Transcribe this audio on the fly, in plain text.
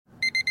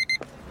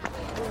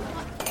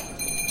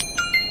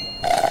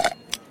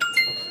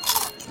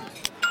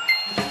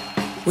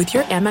With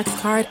your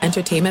Amex card,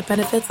 entertainment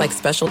benefits like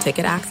special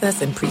ticket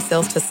access and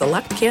pre-sales to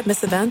select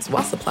can't-miss events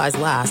while supplies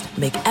last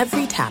make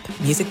every tap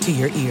music to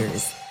your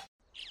ears.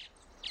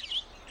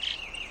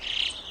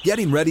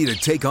 Getting ready to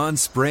take on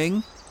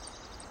spring?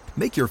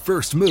 Make your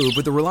first move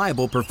with the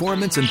reliable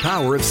performance and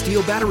power of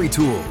Steel battery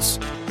tools.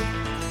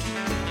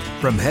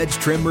 From hedge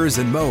trimmers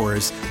and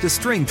mowers to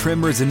string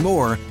trimmers and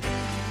more,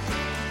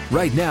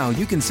 right now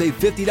you can save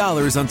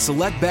 $50 on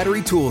select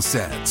battery tool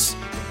sets.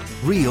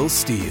 Real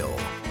Steel.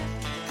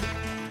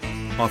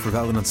 Offer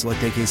valid on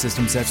select AK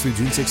system sets through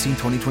June 16,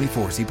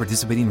 2024. See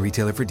participating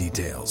retailer for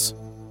details.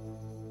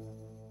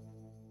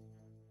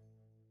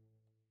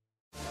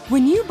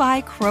 When you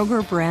buy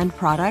Kroger brand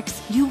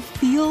products, you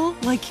feel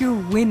like you're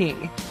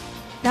winning.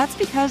 That's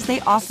because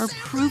they offer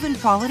proven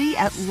quality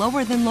at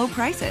lower than low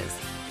prices.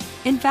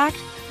 In fact,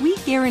 we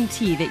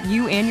guarantee that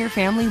you and your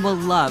family will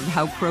love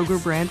how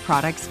Kroger brand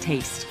products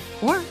taste,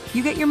 or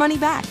you get your money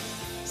back.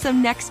 So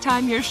next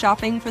time you're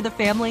shopping for the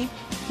family,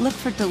 look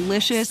for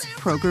delicious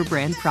Kroger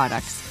brand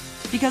products,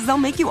 because they'll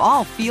make you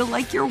all feel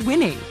like you're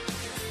winning.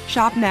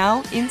 Shop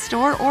now,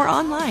 in-store, or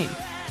online.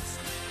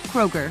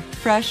 Kroger,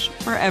 fresh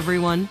for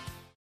everyone.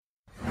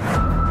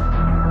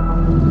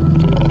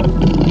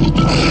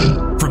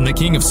 From the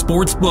king of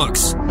sports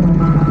books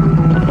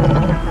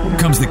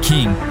comes the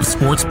king of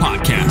sports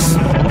podcasts.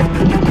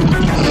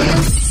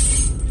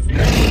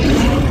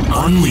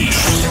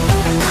 Unleashed.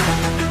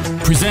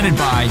 Presented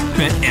by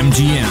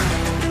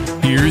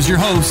BetMGM. Here's your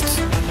hosts,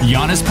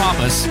 Giannis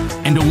Papas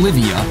and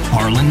Olivia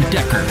Harlan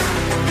Decker.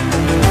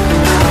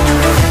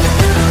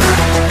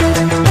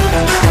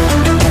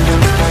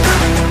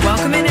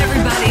 Welcome in,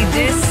 everybody.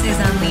 This is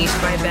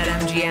Unleashed by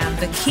BetMGM,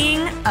 the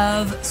king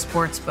of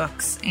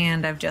sportsbooks.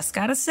 And I've just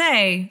got to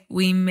say,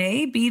 we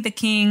may be the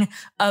king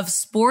of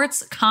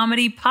sports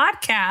comedy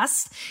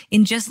podcasts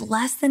in just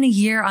less than a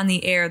year on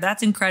the air.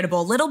 That's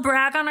incredible. Little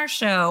brag on our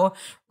show.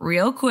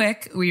 Real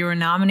quick, we were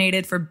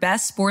nominated for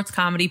Best Sports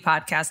Comedy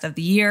Podcast of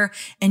the Year,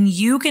 and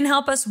you can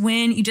help us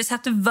win. You just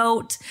have to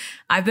vote.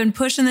 I've been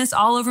pushing this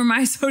all over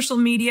my social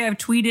media. I've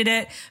tweeted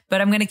it,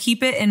 but I'm going to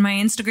keep it in my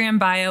Instagram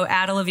bio,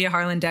 at Olivia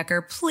Harlan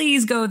Decker.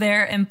 Please go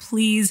there and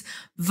please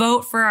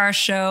vote for our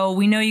show.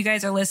 We know you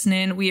guys are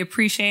listening. We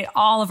appreciate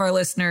all of our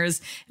listeners,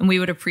 and we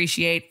would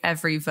appreciate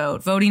every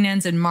vote. Voting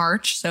ends in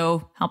March,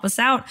 so help us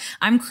out.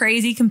 I'm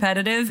crazy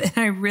competitive, and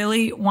I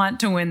really want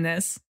to win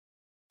this.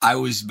 I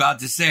was about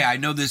to say, I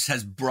know this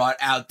has brought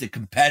out the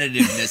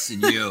competitiveness in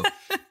you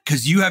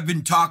because you have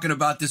been talking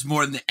about this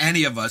more than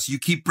any of us. You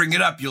keep bringing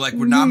it up. You're like,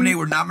 we're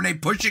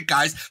nominate. Push it,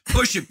 guys.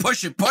 Push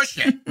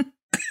it.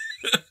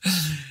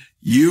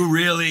 You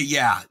really,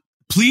 yeah.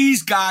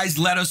 Please, guys,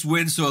 let us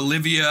win so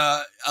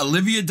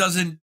Olivia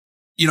doesn't,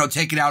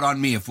 take it out on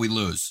me if we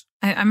lose.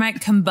 I might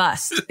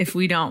combust if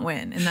we don't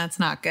win, and that's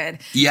not good.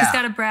 Yeah. Just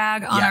got to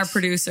brag on our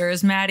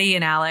producers, Maddie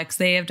and Alex.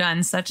 They have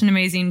done such an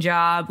amazing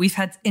job. We've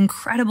had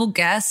incredible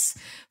guests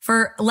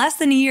for less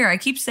than a year. I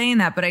keep saying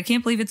that, but I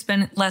can't believe it's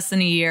been less than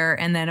a year.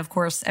 And then, of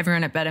course,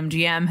 everyone at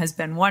BetMGM has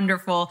been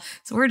wonderful.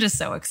 So we're just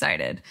so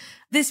excited.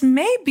 This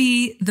may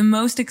be the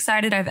most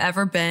excited I've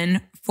ever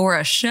been for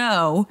a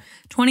show.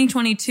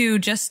 2022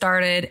 just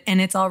started, and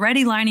it's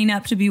already lining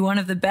up to be one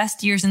of the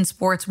best years in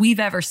sports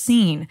we've ever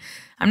seen.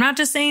 I'm not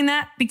just saying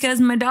that because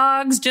my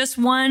dogs just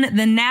won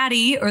the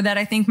Natty, or that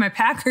I think my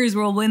Packers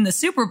will win the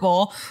Super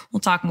Bowl.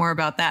 We'll talk more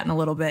about that in a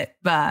little bit.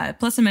 But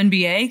plus some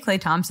NBA, Klay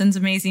Thompson's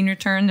amazing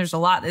return. There's a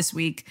lot this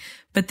week.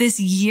 But this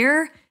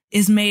year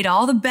is made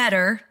all the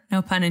better,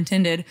 no pun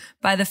intended,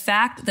 by the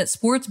fact that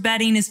sports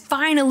betting is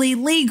finally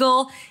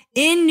legal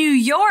in New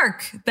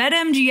York.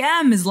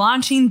 BetMGM is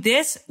launching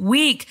this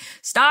week.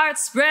 Start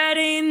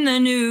spreading the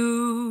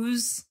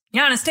news.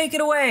 Giannis, take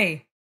it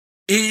away.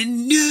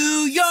 In New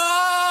York.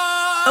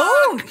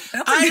 Oh,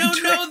 I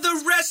don't know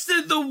the rest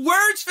of the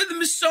words for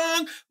the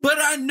song, but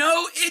I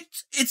know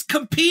it's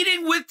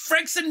competing with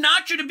Frank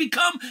Sinatra to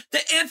become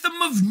the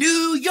anthem of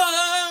New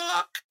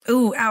York.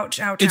 Ooh, ouch.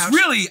 It's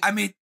really,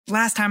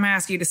 last time I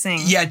asked you to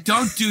sing. Yeah,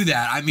 don't do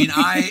that.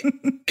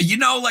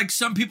 Like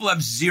some people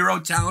have zero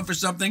talent for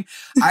something.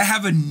 I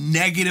have a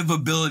negative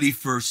ability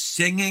for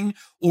singing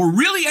or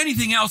really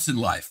anything else in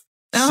life.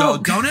 So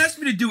don't ask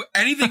me to do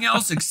anything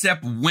else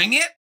except wing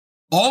it.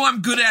 All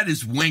I'm good at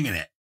is winging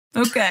it.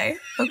 Okay.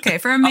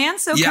 For a man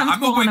so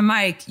comfortable on a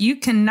mic, you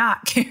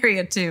cannot carry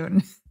a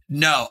tune.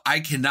 No, I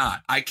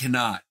cannot.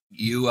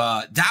 You,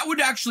 that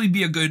would actually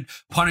be a good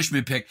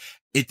punishment pick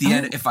at the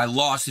end if I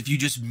lost, if you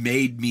just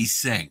made me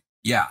sing.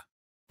 Yeah.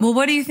 Well,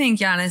 what do you think,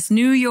 Giannis?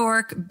 New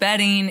York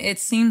betting, it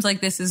seems like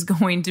this is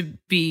going to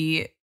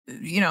be,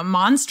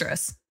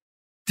 monstrous.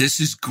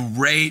 This is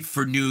great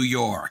for New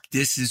York.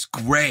 This is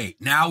great.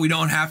 Now we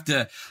don't have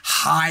to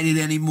hide it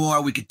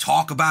anymore. We can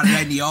talk about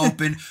it in the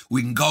open.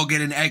 We can go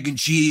get an egg and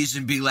cheese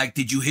and be like,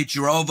 did you hit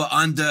your over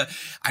under?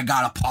 I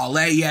got a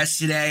parlay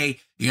yesterday.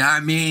 You know what I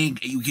mean?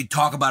 We can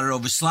talk about it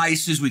over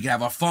slices. We can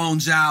have our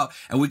phones out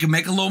and we can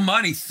make a little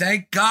money.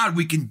 Thank God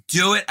we can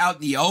do it out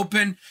in the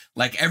open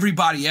like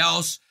everybody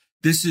else.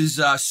 This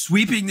is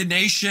sweeping the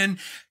nation.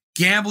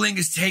 Gambling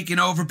is taking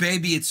over,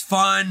 baby. It's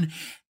fun.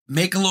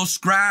 make a little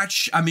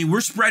scratch. I mean,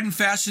 we're spreading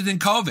faster than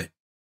COVID.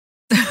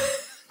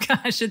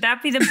 Gosh, should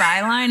that be the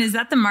byline? Is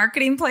that the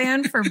marketing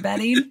plan for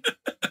betting?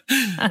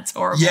 That's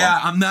horrible. Yeah,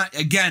 I'm not.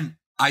 Again,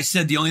 I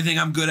said the only thing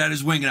I'm good at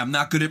is winging. I'm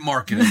not good at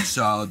marketing.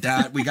 So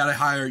that we got to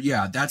hire.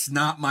 Yeah, that's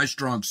not my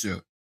strong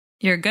suit.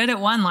 You're good at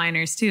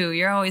one-liners, too.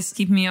 You're always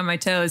keeping me on my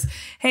toes.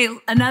 Hey,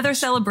 another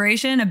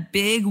celebration, a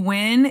big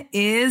win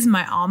is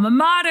my alma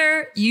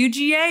mater,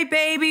 UGA,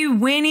 baby,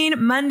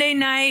 winning Monday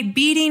night,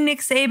 beating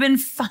Nick Saban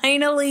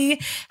finally.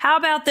 How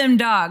about them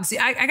dogs?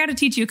 I got to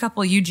teach you a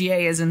couple of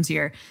UGA-isms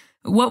here.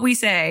 What we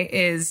say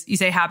is, you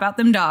say, how about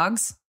them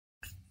dogs?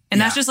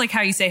 And that's just like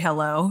how you say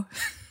hello.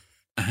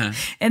 Uh-huh.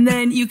 And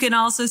then you can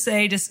also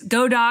say, just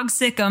go dogs,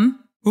 sick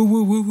 'em. Woo,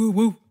 woo, woo, woo,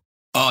 woo.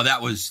 Oh,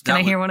 that was... Can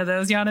I hear one of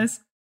those, Giannis?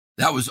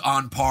 That was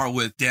on par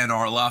with Dan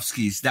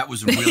Orlovsky's. That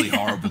was a really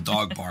horrible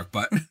dog bark,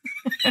 but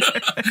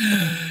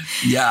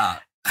yeah.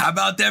 How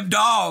about them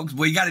dogs?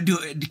 Well, you got to do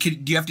it. Do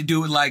you have to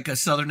do it like a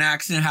Southern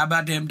accent? How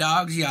about them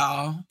dogs,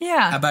 y'all?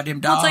 Yeah. How about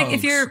them dogs? Well, it's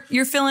like if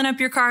you're filling up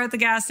your car at the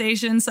gas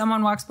station,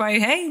 someone walks by,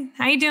 hey,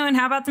 how you doing?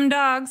 How about them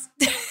dogs?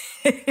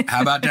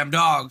 How about them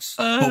dogs?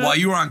 But while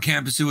you were on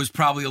campus, it was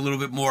probably a little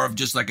bit more of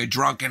just like a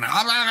drunken,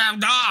 how about them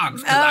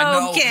dogs? Okay, I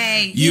know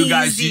you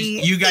guys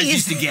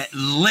used to get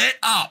lit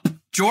up.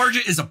 Georgia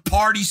is a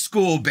party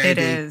school, baby. It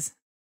is.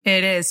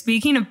 It is.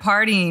 Speaking of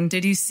partying,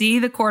 did you see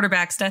the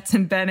quarterback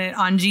Stetson Bennett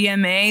on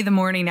GMA the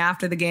morning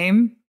after the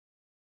game?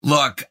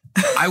 Look,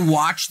 I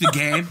watched the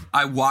game.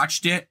 I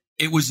watched it.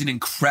 It was an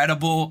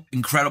incredible,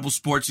 incredible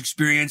sports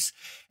experience.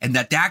 And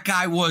that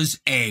guy was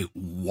a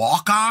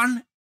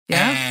walk-on.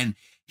 Yeah. And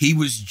he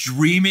was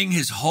dreaming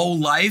his whole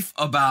life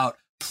about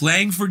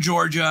playing for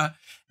Georgia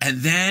and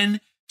then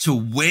to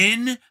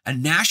win a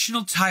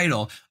national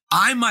title.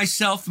 I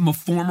myself am a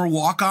former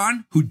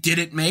walk-on who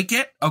didn't make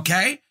it,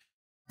 okay?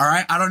 All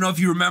right? I don't know if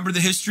you remember the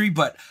history,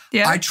 but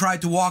I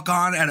tried to walk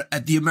on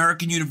at the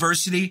American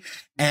University,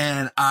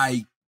 and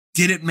I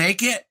didn't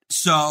make it.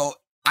 So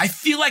I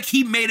feel like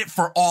he made it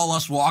for all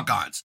us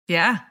walk-ons.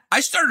 Yeah. I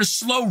started a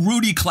slow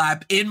Rudy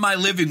clap in my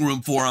living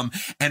room for him,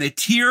 and a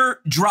tear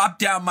dropped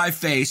down my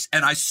face,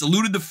 and I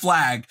saluted the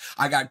flag.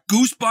 I got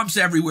goosebumps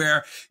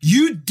everywhere.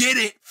 You did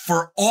it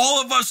for all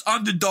of us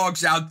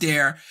underdogs out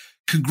there.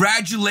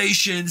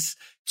 Congratulations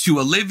to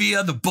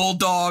Olivia, the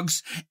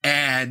Bulldogs,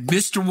 and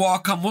Mr.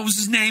 Walcom. What was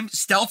his name?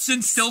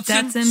 Stetson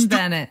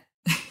Bennett.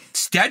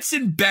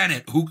 Stetson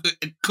Bennett, who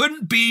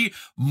couldn't be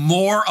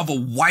more of a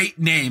white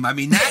name. I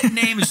mean, that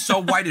name is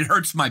so white it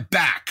hurts my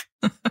back.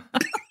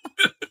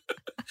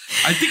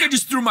 I think I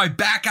just threw my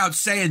back out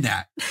saying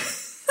that.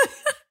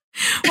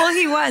 Well,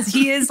 he was.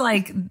 He is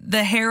like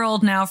the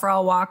herald now for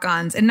all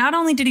walk-ons. And not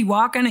only did he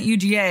walk on at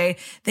UGA,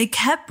 they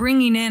kept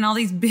bringing in all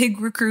these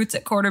big recruits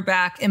at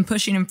quarterback and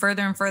pushing him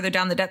further and further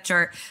down the depth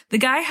chart. The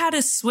guy had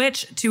to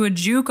switch to a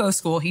JUCO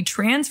school. He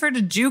transferred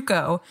to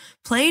JUCO,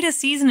 played a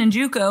season in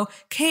JUCO,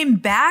 came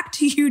back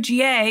to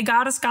UGA,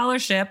 got a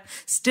scholarship,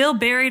 still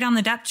buried on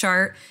the depth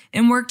chart,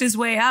 and worked his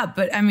way up.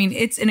 But I mean,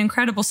 it's an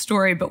incredible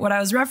story. But what I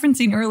was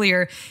referencing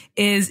earlier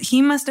is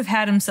he must have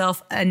had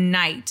himself a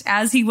night,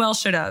 as he well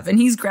should have. And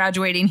he's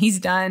graduating. He's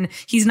done.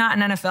 He's not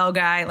an NFL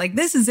guy. Like,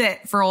 this is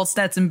it for old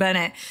Stetson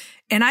Bennett.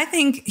 And I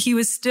think he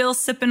was still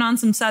sipping on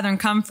some Southern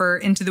Comfort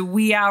into the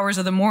wee hours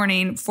of the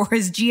morning for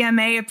his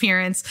GMA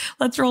appearance.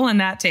 Let's roll in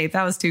that tape.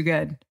 That was too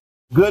good.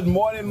 Good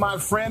morning, my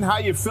friend. How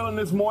you feeling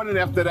this morning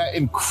after that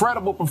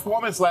incredible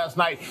performance last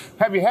night?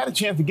 Have you had a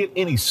chance to get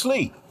any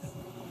sleep?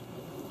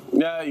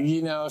 Yeah,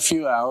 a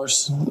few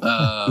hours.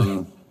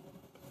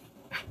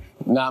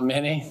 Not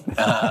many.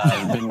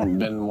 I've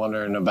been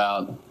wondering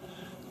about.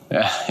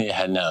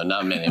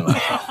 Not many.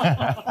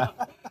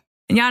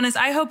 Giannis,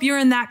 I hope you're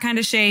in that kind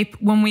of shape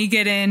when we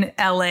get in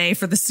LA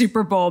for the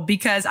Super Bowl,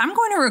 because I'm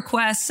going to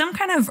request some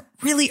kind of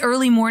really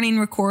early morning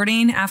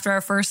recording after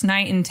our first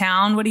night in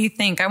town. What do you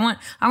think? I want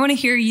to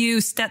hear you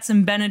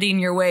Stetson Bennetting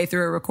your way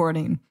through a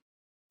recording.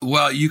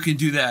 Well, you can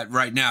do that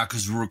right now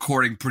because we're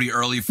recording pretty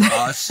early for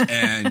us.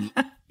 And,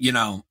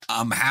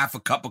 I'm half a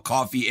cup of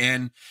coffee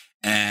in.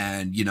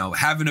 And,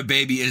 having a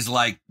baby is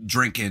like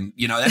drinking,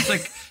 that's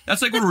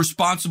like what a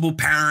responsible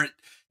parent,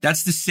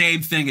 that's the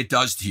same thing it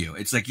does to you.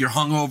 It's like you're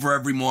hungover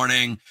every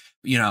morning,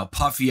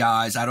 puffy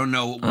eyes. I don't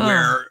know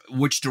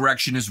which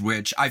direction is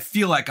which. I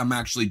feel like I'm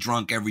actually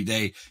drunk every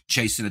day,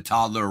 chasing a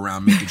toddler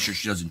around, making sure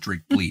she doesn't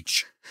drink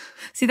bleach.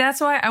 See,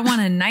 that's why I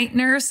want a night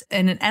nurse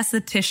and an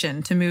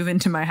esthetician to move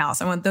into my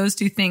house. I want those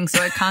two things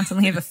so I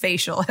constantly have a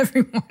facial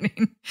every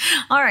morning.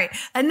 All right,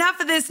 enough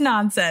of this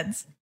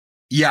nonsense.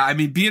 Yeah, I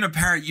mean, being a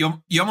parent,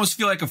 you almost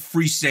feel like a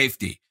free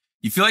safety.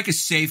 You feel like a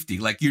safety.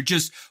 Like you're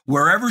just,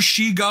 wherever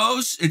she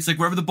goes, it's like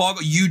wherever the ball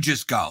goes, you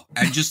just go.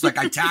 And just like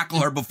I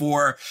tackle her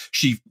before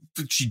she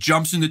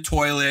jumps in the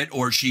toilet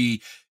or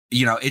she,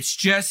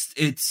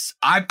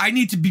 I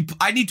need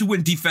to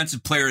win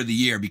Defensive Player of the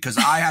Year because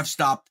I have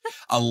stopped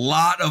a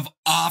lot of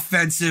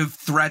offensive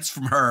threats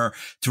from her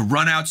to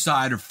run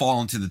outside or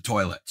fall into the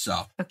toilet.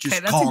 So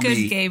just that's call a good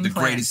me game the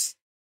plan. greatest.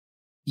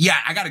 Yeah,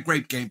 I got a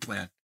great game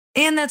plan.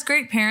 And that's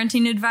great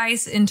parenting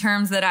advice in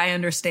terms that I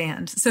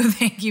understand. So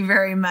thank you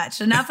very much.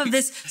 Enough of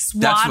this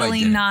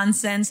swaddling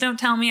nonsense. Don't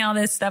tell me all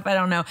this stuff I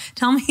don't know.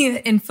 Tell me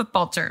in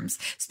football terms.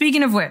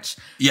 Speaking of which,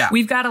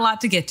 we've got a lot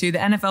to get to. The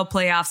NFL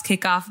playoffs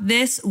kick off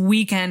this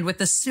weekend with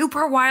the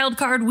Super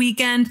Wildcard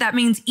Weekend. That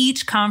means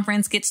each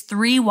conference gets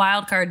 3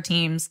 wildcard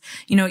teams.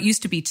 You know, it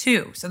used to be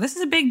 2. So this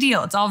is a big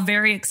deal. It's all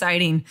very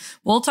exciting.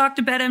 We'll talk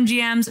to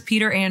BetMGM's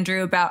Peter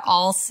Andrew about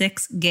all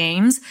 6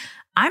 games.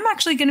 I'm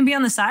actually going to be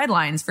on the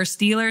sidelines for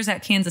Steelers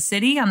at Kansas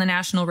City on the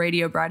national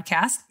radio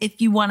broadcast. If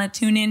you want to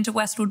tune in to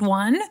Westwood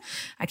One,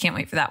 I can't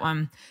wait for that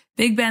one.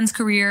 Big Ben's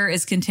career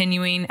is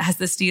continuing as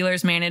the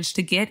Steelers manage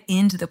to get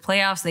into the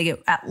playoffs. They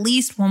get at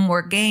least one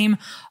more game.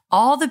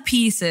 All the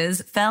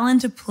pieces fell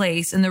into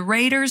place and the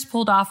Raiders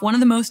pulled off one of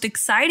the most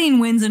exciting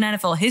wins in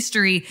NFL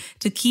history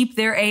to keep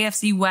their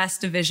AFC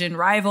West division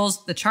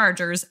rivals, the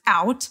Chargers,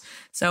 out.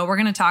 So we're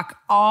going to talk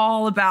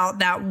all about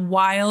that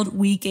wild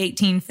Week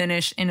 18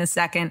 finish in a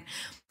second.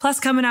 Plus,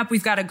 coming up,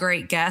 we've got a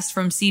great guest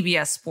from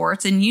CBS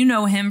Sports, and you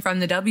know him from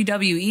the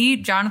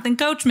WWE, Jonathan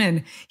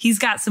Coachman. He's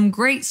got some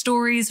great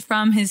stories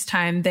from his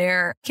time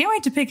there. Can't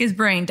wait to pick his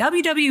brain.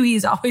 WWE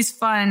is always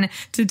fun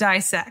to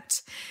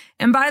dissect.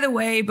 And by the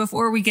way,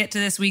 before we get to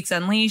this week's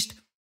Unleashed,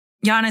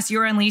 Giannis,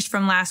 your Unleashed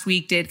from last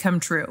week did come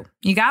true.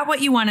 You got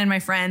what you wanted, my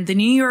friend. The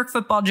New York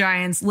Football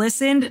Giants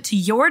listened to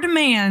your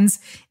demands,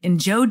 and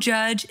Joe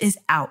Judge is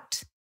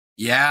out.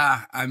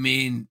 Yeah, I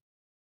mean,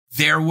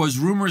 there was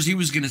rumors he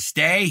was going to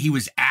stay. He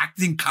was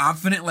acting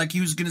confident like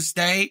he was going to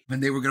stay,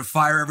 and they were going to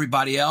fire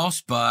everybody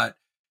else, but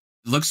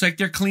it looks like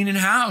they're cleaning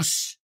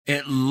house.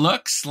 It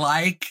looks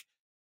like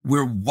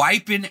we're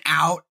wiping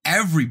out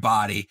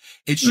everybody.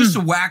 It's just a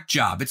whack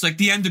job. It's like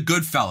the end of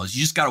Goodfellas.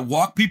 You just got to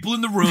walk people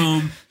in the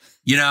room,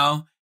 you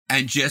know,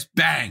 and just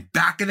bang,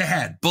 back of the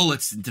head,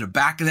 bullets into the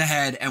back of the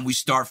head, and we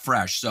start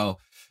fresh. So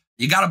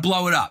you got to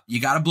blow it up. You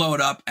got to blow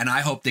it up, and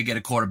I hope they get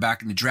a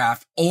quarterback in the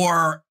draft.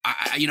 Or,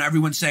 you know,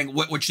 everyone's saying,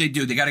 what should they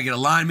do? They got to get a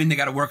lineman. They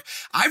got to work.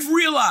 I've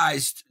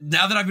realized,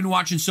 now that I've been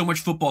watching so much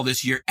football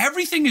this year,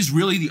 everything is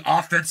really the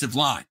offensive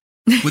line.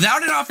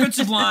 Without an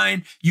offensive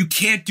line, you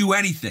can't do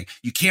anything.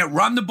 You can't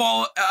run the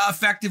ball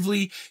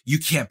effectively. You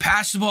can't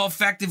pass the ball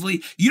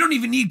effectively. You don't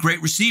even need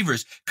great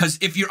receivers, because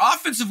if your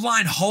offensive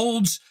line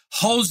holds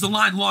the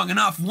line long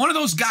enough, one of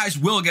those guys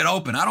will get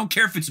open. I don't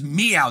care if it's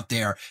me out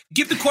there.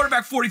 Give the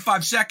quarterback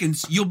 45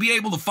 seconds. You'll be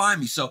able to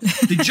find me. So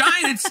the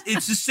Giants,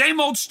 it's the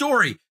same old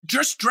story.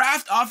 Just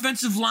draft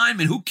offensive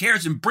linemen. Who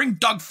cares? And bring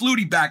Doug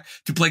Flutie back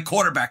to play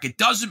quarterback. It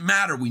doesn't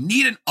matter. We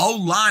need an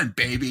O-line,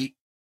 baby.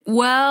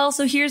 Well,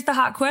 so here's the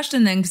hot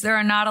question then, because there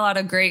are not a lot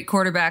of great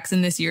quarterbacks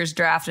in this year's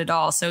draft at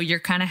all. So you're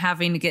kind of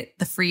having to get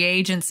the free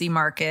agency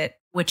market,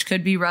 which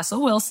could be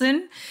Russell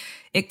Wilson.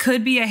 It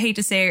could be, I hate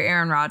to say,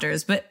 Aaron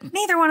Rodgers, but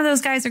neither one of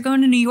those guys are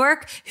going to New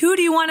York. Who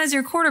do you want as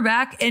your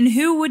quarterback, and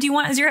who would you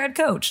want as your head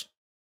coach?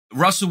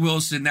 Russell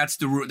Wilson,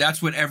 that's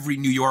what every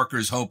New Yorker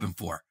is hoping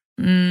for.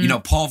 You know,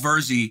 Paul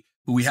Verzi,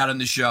 who we had on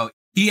the show,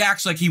 he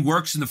acts like he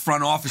works in the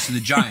front office of the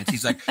Giants.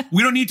 He's like,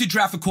 we don't need to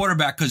draft a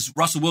quarterback because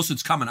Russell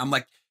Wilson's coming. I'm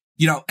like,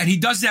 you know, and he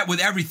does that with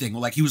everything.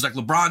 Like, he was like,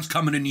 LeBron's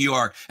coming to New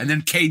York, and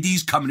then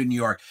KD's coming to New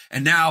York,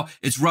 and now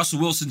it's Russell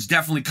Wilson's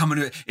definitely coming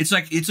to. It's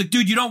like,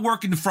 dude, you don't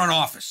work in the front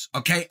office,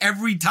 okay?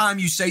 Every time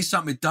you say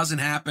something, it doesn't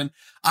happen.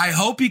 I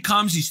hope he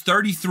comes. He's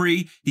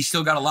 33. He's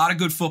still got a lot of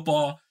good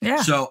football.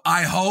 Yeah. So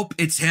I hope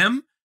it's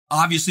him.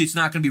 Obviously, it's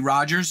not going to be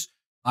Rodgers,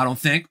 I don't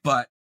think,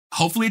 but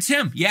hopefully it's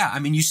him. Yeah, I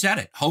mean, you said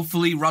it.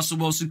 Hopefully Russell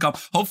Wilson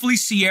comes. Hopefully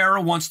Sierra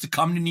wants to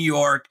come to New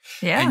York.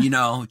 Yeah. And, you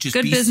know, just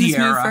good be business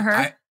Sierra. Move for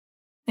her.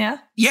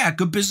 Yeah,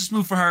 good business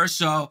move for her.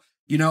 So,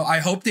 you know, I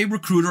hope they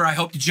recruit her. I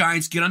hope the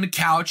Giants get on the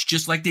couch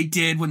just like they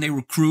did when they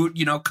recruit,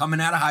 you know,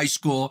 coming out of high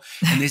school.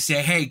 And they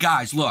say, hey,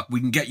 guys, look, we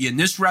can get you in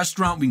this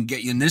restaurant. We can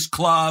get you in this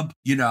club.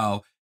 You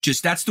know,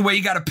 just that's the way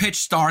you got to pitch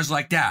stars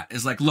like that.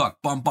 Is like, look,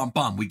 bum.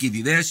 We give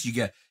you this. You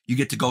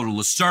get to go to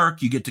Le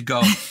Cirque. You get to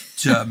go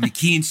to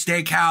McKean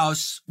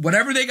Steakhouse.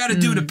 Whatever they got to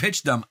do to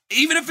pitch them,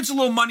 even if it's a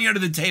little money under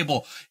the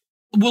table,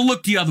 we'll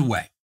look the other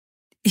way.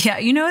 Yeah,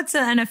 you know, it's the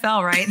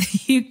NFL, right?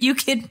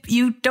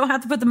 You don't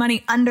have to put the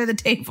money under the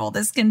table.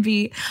 This can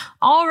be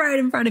all right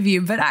in front of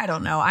you, but I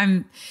don't know.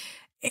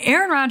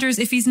 Aaron Rodgers,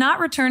 if he's not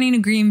returning to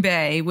Green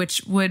Bay,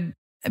 which would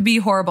be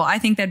horrible, I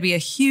think that'd be a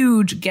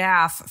huge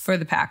gaffe for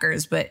the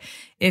Packers. But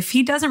if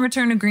he doesn't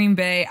return to Green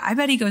Bay, I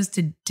bet he goes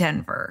to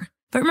Denver.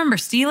 But remember,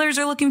 Steelers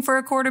are looking for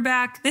a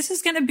quarterback. This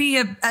is going to be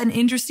an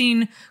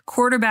interesting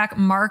quarterback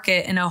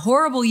market in a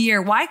horrible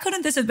year. Why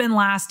couldn't this have been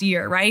last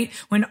year, right?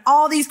 When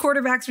all these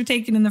quarterbacks were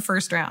taken in the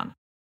first round.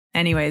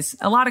 Anyways,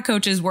 a lot of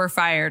coaches were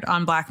fired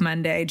on Black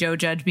Monday, Joe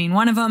Judge being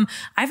one of them.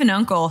 I have an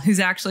uncle who's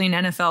actually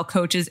an NFL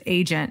coach's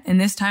agent.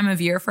 And this time of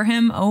year for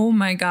him, oh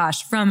my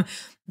gosh, from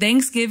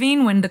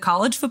Thanksgiving when the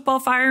college football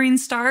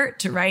firings start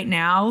to right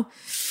now,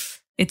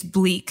 it's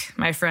bleak,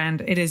 my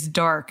friend. It is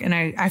dark. And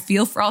I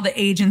feel for all the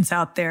agents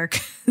out there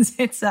because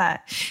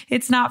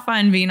it's not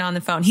fun being on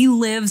the phone. He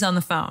lives on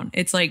the phone.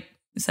 It's like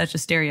such a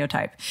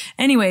stereotype.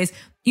 Anyways,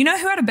 you know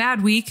who had a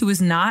bad week who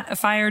was not a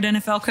fired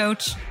NFL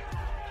coach?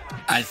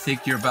 I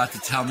think you're about to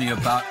tell me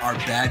about our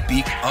bad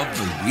beat of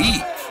the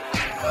week.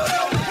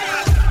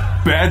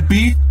 Bad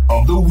beat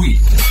of the week.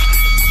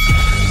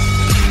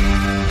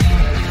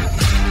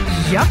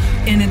 Yup,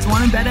 and it's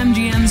one of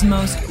BetMGM's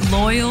most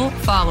loyal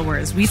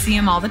followers. We see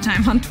him all the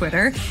time on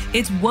Twitter.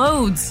 It's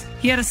Whodes.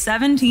 He had a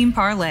 7-team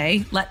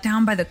parlay let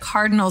down by the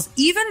Cardinals.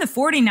 Even the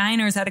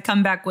 49ers had a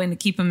comeback win to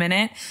keep him in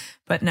it.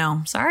 But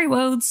no, sorry,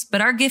 Whodes.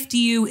 But our gift to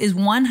you is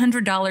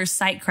 $100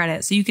 site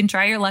credit, so you can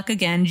try your luck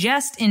again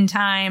just in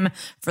time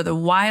for the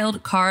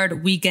wild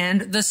card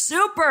weekend, the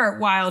super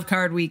wild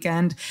card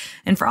weekend.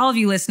 And for all of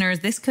you listeners,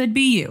 this could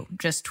be you.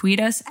 Just tweet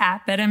us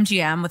at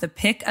BetMGM with a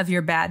pic of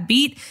your bad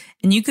beat,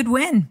 and you could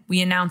win.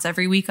 We announce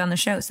every week on the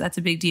show, so that's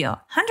a big deal.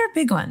 100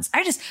 big ones.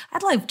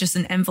 I'd like just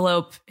an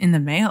envelope in the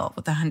mail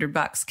with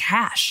 $100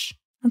 cash.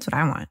 That's what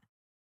I want.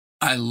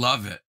 I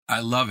love it. I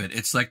love it.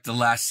 It's like the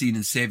last scene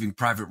in Saving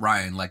Private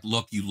Ryan. Like,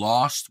 look, you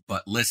lost,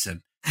 but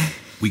listen,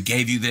 we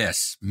gave you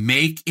this.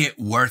 Make it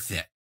worth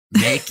it.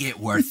 Make it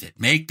worth it.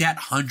 Make that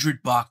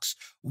 $100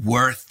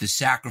 worth the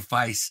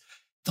sacrifice,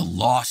 the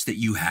loss that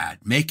you had.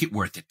 Make it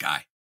worth it,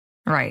 guy.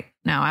 Right.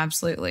 No,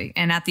 absolutely.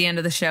 And at the end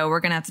of the show, we're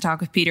going to have to talk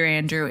with Peter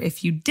Andrew.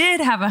 If you did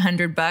have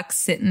 $100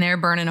 sitting there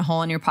burning a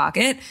hole in your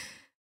pocket,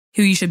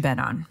 who you should bet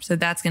on. So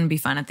that's going to be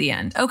fun at the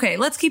end. Okay,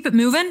 let's keep it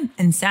moving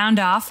and sound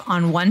off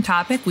on one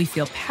topic we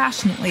feel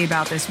passionately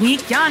about this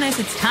week. Giannis,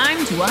 it's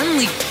time to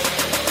unleash.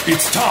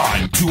 It's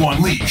time to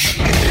unleash.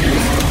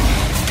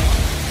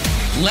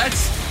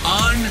 Let's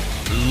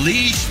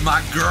unleash,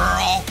 my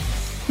girl.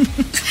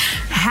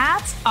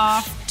 Hats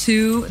off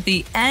to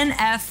the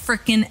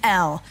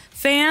NFL.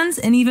 Fans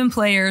and even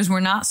players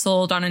were not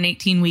sold on an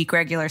 18-week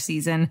regular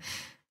season.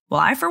 Well,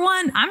 I, for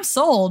one, I'm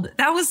sold.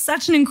 That was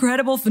such an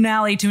incredible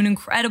finale to an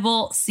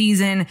incredible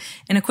season.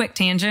 And a quick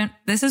tangent,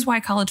 this is why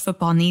college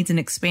football needs an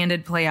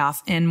expanded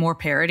playoff and more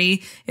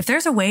parity. If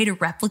there's a way to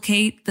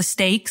replicate the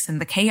stakes and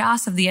the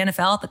chaos of the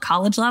NFL at the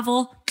college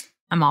level,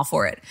 I'm all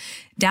for it.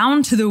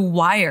 Down to the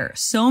wire,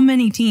 so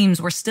many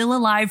teams were still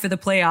alive for the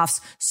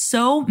playoffs.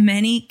 So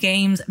many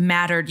games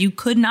mattered. You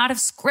could not have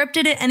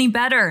scripted it any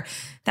better.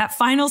 That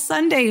final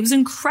Sunday, it was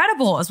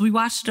incredible as we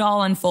watched it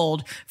all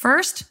unfold.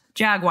 First,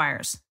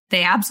 Jaguars.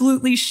 They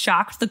absolutely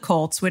shocked the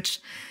Colts, which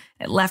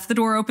left the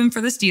door open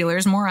for the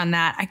Steelers. More on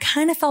that. I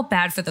kind of felt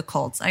bad for the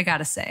Colts, I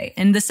gotta say.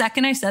 And the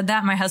second I said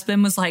that, my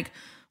husband was like,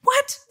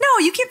 what?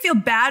 No, you can't feel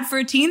bad for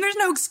a team. There's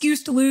no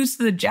excuse to lose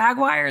to the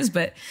Jaguars.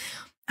 But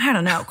I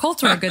don't know.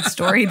 Colts were a good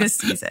story this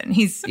season.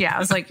 I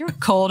was like, you're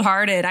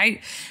cold-hearted.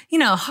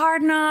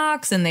 Hard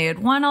Knocks, and they had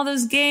won all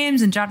those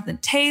games, and Jonathan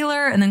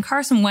Taylor, and then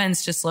Carson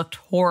Wentz just looked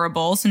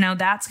horrible. So now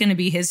that's going to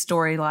be his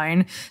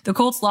storyline. The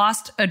Colts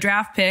lost a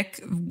draft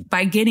pick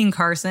by getting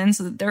Carson,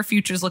 so their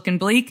future's looking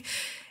bleak.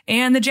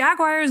 And the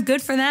Jaguars,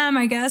 good for them,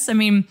 I guess. I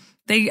mean,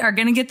 they are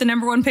going to get the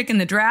number 1 pick in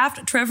the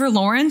draft. Trevor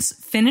Lawrence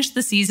finished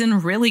the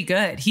season really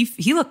good.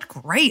 He looked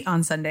great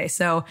on Sunday.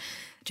 So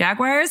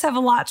Jaguars have a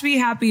lot to be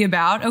happy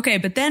about. Okay,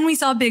 but then we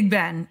saw Big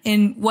Ben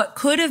in what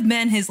could have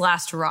been his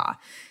last hurrah.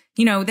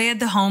 They had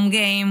the home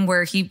game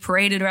where he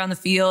paraded around the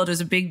field. It was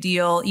a big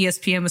deal.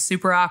 ESPN was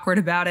super awkward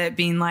about it,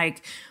 being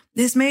like,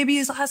 this may be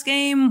his last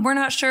game. We're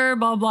not sure,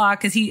 blah, blah,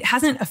 because he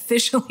hasn't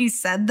officially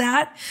said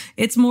that.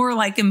 It's more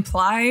like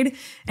implied.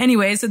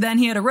 Anyway, so then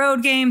he had a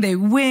road game. They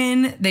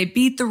win. They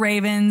beat the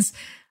Ravens.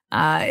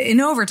 In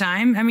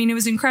overtime. I mean, it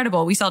was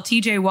incredible. We saw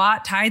TJ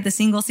Watt tied the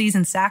single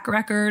season sack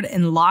record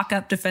and lock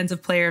up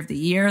Defensive Player of the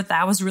Year.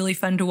 That was really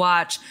fun to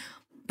watch.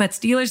 But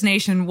Steelers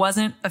Nation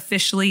wasn't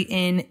officially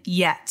in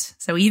yet.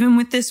 So even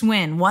with this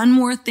win, one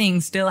more thing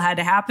still had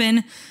to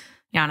happen.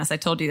 Giannis, I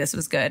told you this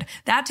was good.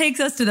 That takes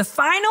us to the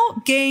final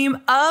game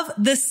of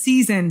the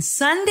season,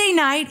 Sunday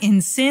night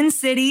in Sin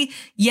City.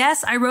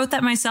 Yes, I wrote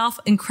that myself.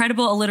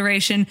 Incredible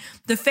alliteration.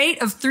 The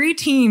fate of 3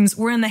 teams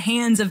were in the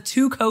hands of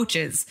 2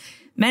 coaches.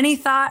 Many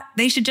thought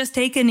they should just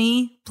take a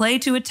knee, play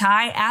to a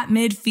tie at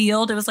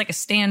midfield. It was like a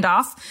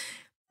standoff.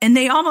 And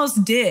they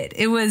almost did.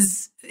 It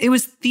was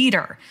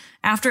theater.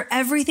 After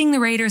everything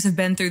the Raiders have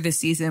been through this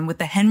season with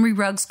the Henry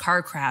Ruggs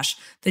car crash,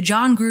 the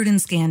John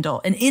Gruden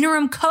scandal, an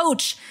interim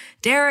coach,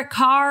 Derek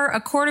Carr, a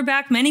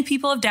quarterback many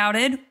people have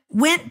doubted,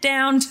 went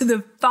down to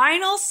the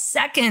final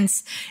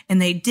seconds,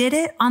 and they did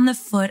it on the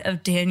foot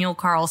of Daniel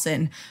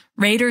Carlson.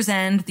 Raiders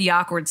end the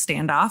awkward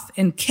standoff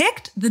and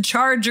kicked the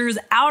Chargers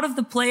out of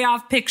the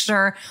playoff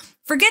picture.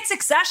 Forget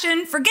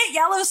Succession, forget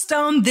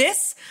Yellowstone.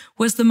 This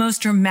was the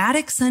most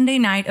dramatic Sunday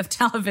night of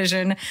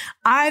television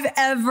I've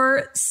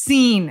ever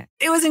seen.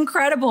 It was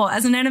incredible.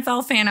 As an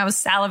NFL fan, I was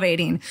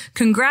salivating.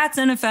 Congrats,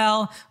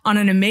 NFL, on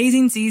an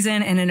amazing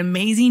season and an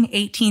amazing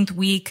 18th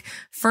week.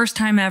 First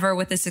time ever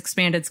with this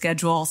expanded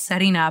schedule,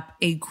 setting up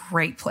a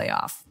great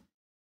playoff.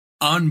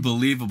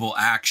 Unbelievable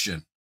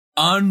action.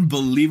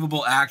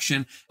 Unbelievable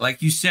action.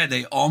 Like you said,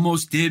 they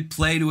almost did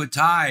play to a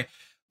tie.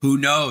 Who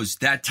knows?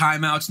 That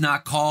timeout's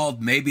not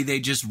called. Maybe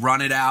they just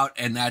run it out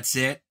and that's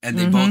it. And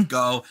they both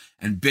go,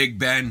 and Big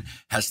Ben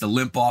has to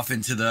limp off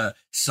into the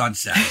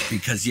sunset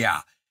because,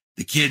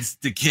 the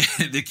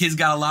kid's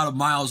got a lot of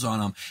miles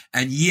on him.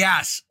 And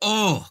yes,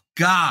 oh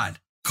God,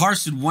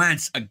 Carson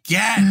Wentz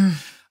again.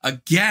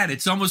 again,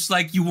 it's almost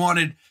like you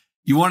wanted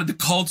the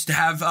Colts to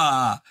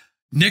have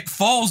Nick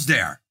Foles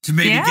there to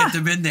maybe get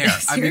them in there.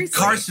 I mean,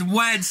 Carson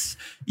Wentz,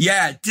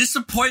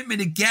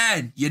 disappointment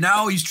again. You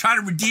know, he's trying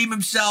to redeem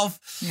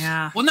himself.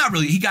 Yeah. Well, not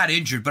really. He got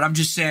injured, but I'm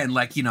just saying,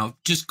 like,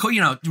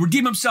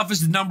 redeem himself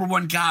as the number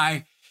one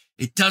guy.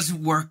 It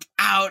doesn't work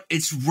out.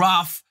 It's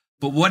rough.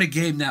 But what a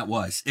game that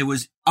was. It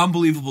was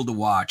unbelievable to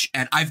watch.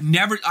 And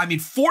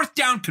fourth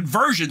down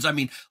conversions. I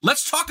mean,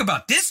 let's talk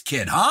about this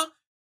kid, huh?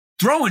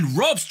 Throwing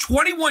ropes,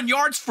 21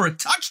 yards for a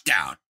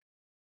touchdown.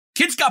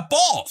 Kid's got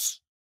balls.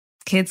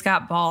 Kids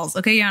got balls.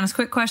 Okay, Giannis,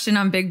 quick question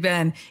on Big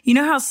Ben. You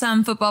know how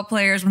some football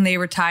players, when they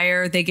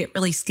retire, they get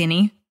really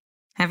skinny?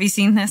 Have you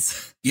seen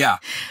this? Yeah.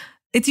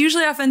 It's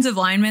usually offensive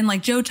linemen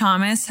like Joe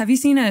Thomas. Have you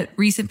seen a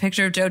recent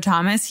picture of Joe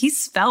Thomas? He's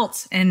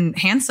svelte and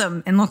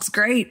handsome and looks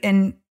great.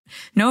 And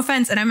no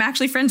offense, and I'm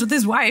actually friends with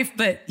his wife,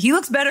 but he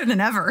looks better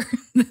than ever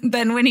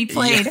than when he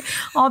played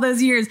all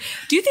those years.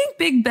 Do you think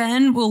Big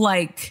Ben will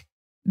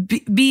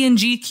be in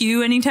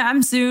GQ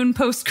anytime soon,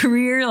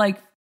 post-career? Like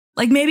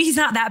maybe he's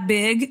not that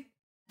big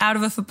out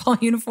of a football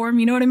uniform.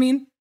 You know what I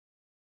mean?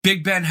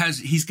 Big Ben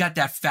he's got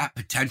that fat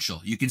potential.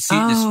 You can see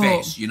it in his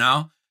face, you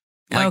know?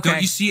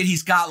 Don't you see it?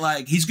 He's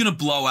going to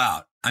blow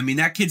out. I mean,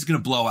 that kid's going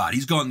to blow out.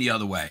 He's going the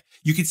other way.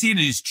 You can see it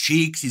in his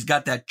cheeks. He's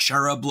got that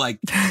cherub,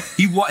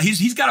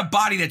 he's got a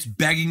body that's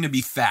begging to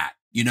be fat,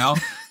 you know?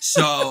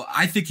 So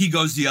I think he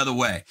goes the other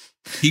way.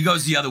 He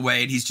goes the other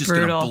way and he's just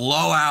going to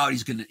blow out.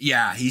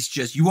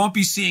 You won't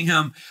be seeing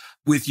him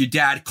with your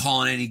dad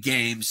calling any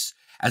games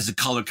as a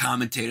color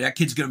commentator. That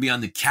kid's going to be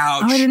on the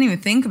couch. Oh, I didn't even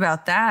think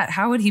about that.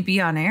 How would he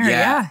be on air?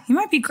 Yeah. He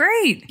might be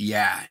great.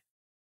 Yeah.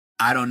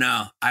 I don't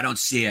know. I don't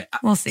see it.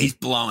 We'll see. He's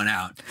blowing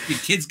out. The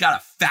kid's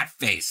got a fat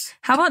face.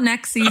 How about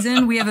next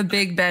season? We have a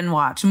Big Ben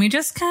watch and we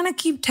just kind of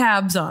keep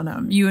tabs on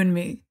him, you and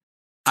me.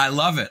 I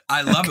love it.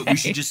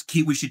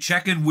 We should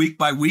check in week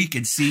by week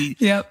and see,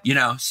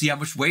 see how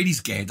much weight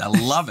he's gained. I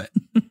love it.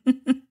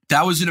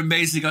 That was an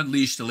amazing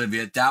Unleashed,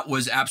 Olivia. That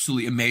was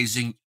absolutely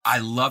amazing. I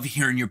love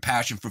hearing your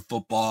passion for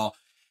football.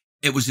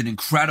 It was an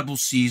incredible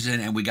season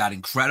and we got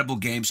incredible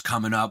games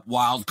coming up.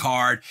 Wild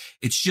card.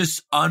 It's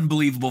just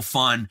unbelievable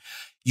fun.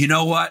 You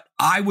know what?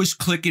 I was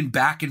clicking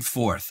back and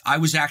forth.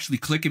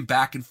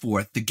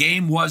 The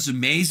game was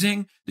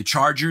amazing. The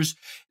Chargers,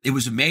 it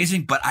was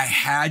amazing, but I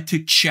had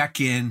to check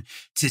in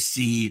to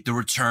see the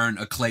return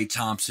of Klay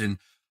Thompson.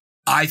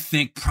 I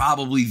think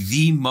probably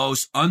the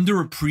most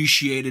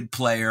underappreciated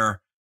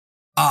player.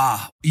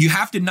 You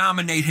have to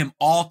nominate him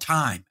all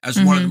time as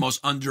one of the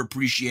most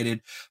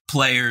underappreciated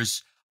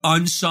players.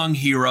 Unsung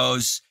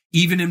heroes,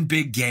 even in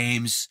big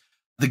games.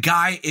 The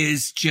guy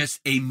is just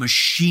a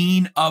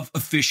machine of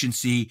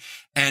efficiency.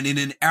 And in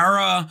an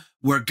era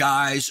where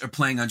guys are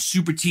playing on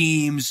super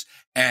teams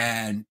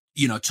and,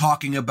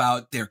 talking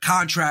about their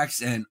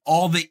contracts and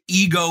all the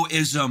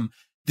egoism,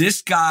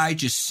 this guy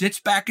just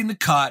sits back in the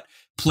cut,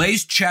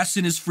 plays chess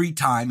in his free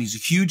time. He's a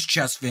huge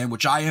chess fan,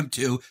 which I am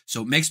too.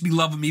 So it makes me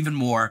love him even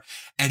more.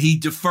 And he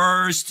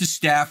defers to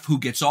Steph, who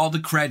gets all the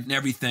credit and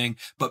everything,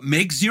 but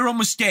make zero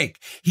mistake.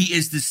 He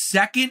is the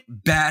second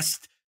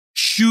best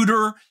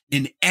shooter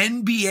in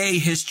NBA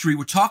history.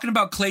 We're talking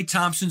about Klay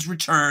Thompson's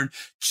return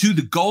to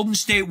the Golden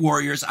State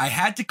Warriors. I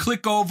had to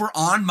click over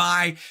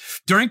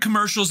during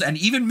commercials and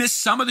even miss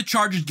some of the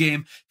Chargers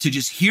game to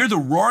just hear the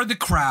roar of the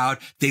crowd.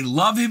 They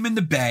love him in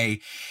the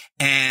Bay.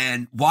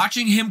 And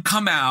watching him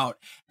come out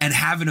and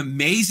have an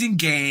amazing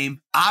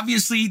game.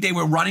 Obviously, they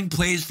were running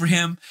plays for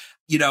him,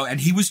 and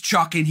he was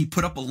chucking. He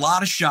put up a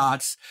lot of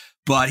shots,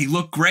 but he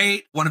looked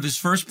great. One of his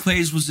first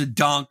plays was a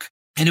dunk.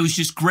 And it was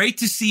just great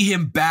to see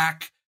him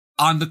back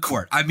on the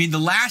court. I mean, the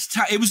last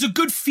time, it was a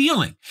good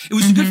feeling. It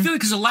was a good feeling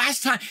because the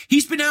last time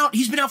he's been out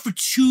for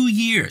 2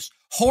 years.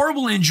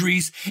 Horrible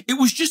injuries. It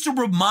was just a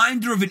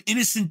reminder of an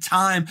innocent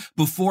time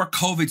before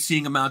COVID,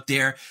 seeing him out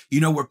there,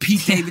 where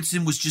Pete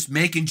Davidson was just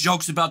making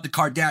jokes about the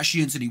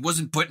Kardashians and he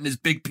wasn't putting his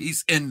big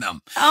piece in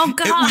them. Oh,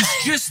 God. It was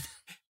just,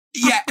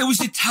 it was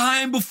a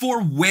time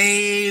before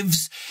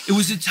waves. It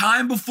was a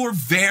time before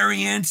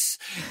variants.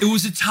 It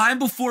was a time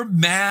before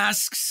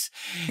masks.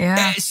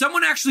 Yeah.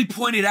 Someone actually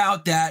pointed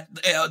out that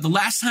the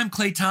last time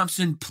Klay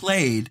Thompson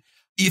played,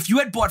 if you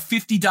had bought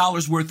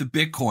 $50 worth of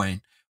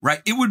Bitcoin,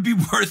 right, it would be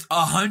worth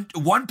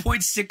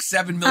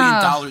 $1.67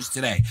 million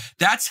today.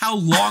 That's how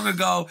long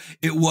ago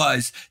it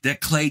was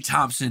that Klay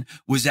Thompson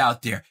was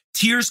out there.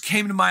 Tears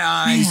came to my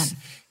eyes.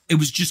 Man. It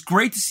was just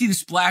great to see the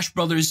Splash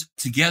Brothers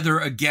together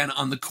again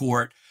on the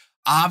court.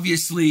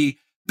 Obviously,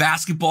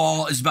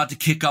 basketball is about to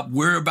kick up.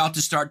 We're about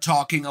to start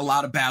talking a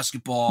lot of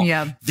basketball.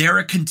 Yeah. They're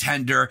a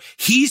contender.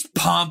 He's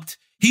pumped.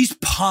 He's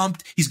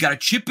got a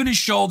chip in his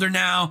shoulder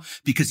now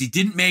because he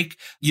didn't make,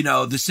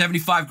 the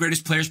 75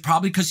 greatest players,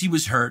 probably because he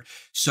was hurt.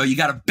 So you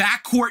got a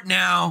backcourt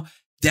now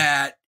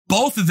that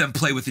both of them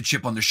play with a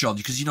chip on their shoulder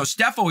because,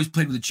 Steph always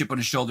played with a chip on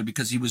his shoulder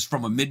because he was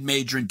from a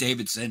mid-major in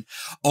Davidson,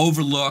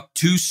 overlooked,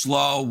 too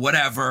slow,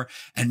 whatever.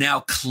 And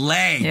now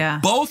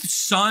Klay, both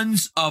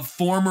sons of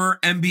former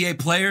NBA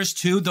players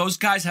too. Those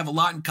guys have a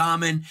lot in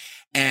common.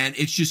 And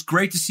it's just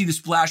great to see the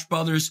Splash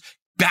Brothers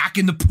back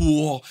in the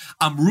pool.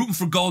 I'm rooting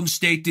for Golden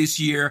State this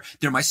year.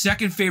 They're my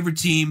second favorite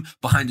team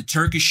behind the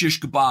Turkish shish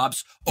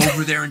kebabs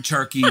over there in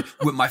Turkey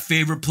with my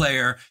favorite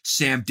player,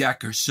 Sam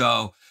Dekker.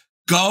 So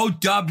go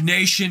Dub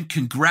Nation.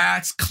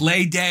 Congrats.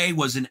 Clay Day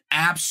was an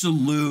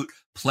absolute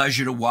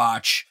pleasure to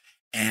watch.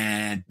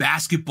 And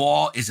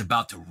basketball is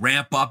about to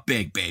ramp up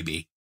big,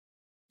 baby.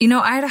 You know,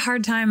 I had a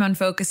hard time on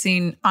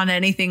focusing on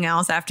anything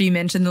else after you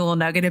mentioned the little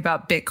nugget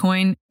about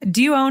Bitcoin.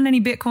 Do you own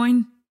any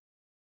Bitcoin?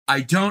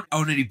 I don't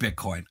own any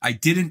Bitcoin. I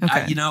didn't,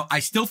 Okay. I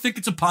still think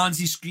it's a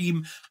Ponzi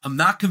scheme. I'm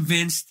not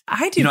convinced.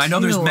 I do I know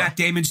there's too. Matt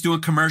Damon's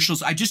doing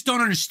commercials. I just don't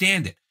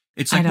understand it.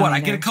 It's I like, don't what? I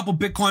either. get a couple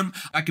Bitcoin.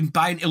 I can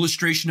buy an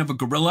illustration of a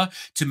gorilla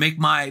to make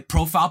my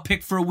profile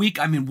pic for a week.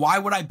 I mean, why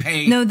would I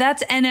pay? No,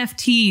 that's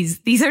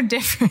NFTs. These are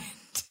different.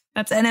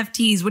 That's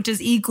NFTs, which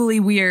is equally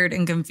weird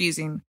and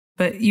confusing.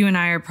 But you and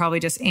I are probably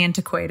just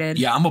antiquated.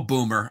 Yeah, I'm a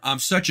boomer. I'm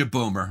such a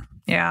boomer.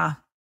 Yeah.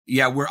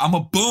 Yeah, I'm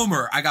a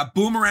boomer. I got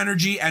boomer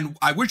energy, and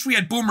I wish we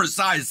had boomer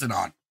Esiason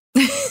on.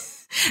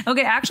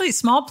 Okay, actually,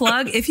 small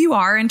plug. If you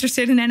are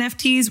interested in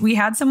NFTs, we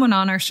had someone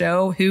on our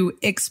show who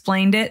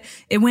explained it.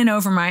 It went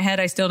over my head.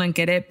 I still didn't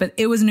get it, but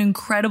it was an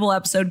incredible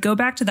episode. Go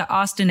back to the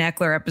Austin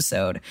Eckler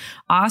episode.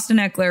 Austin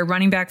Eckler,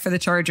 running back for the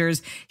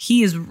Chargers.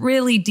 He is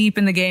really deep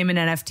in the game in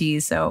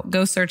NFTs, so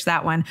go search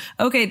that one.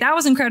 Okay, that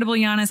was incredible,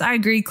 Giannis. I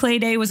agree. Clay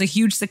Day was a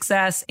huge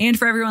success. And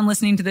for everyone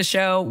listening to the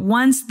show,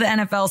 once the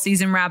NFL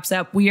season wraps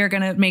up, we are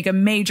going to make a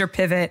major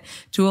pivot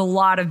to a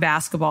lot of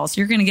basketball. So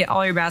you're going to get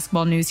all your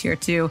basketball news here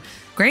too.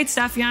 Great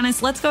stuff,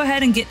 Giannis. Let's go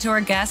ahead and get to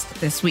our guest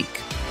this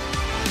week.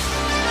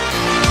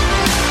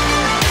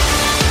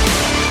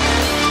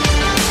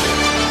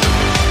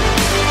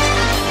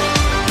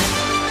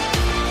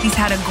 He's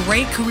had a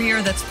great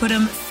career that's put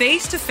him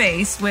face to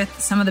face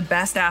with some of the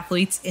best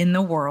athletes in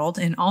the world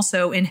and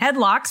also in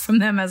headlocks from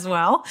them as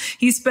well.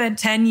 He spent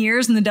 10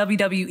 years in the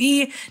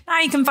WWE. Now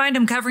you can find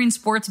him covering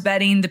sports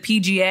betting, the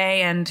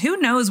PGA, and who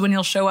knows when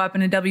he'll show up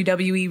in a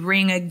WWE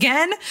ring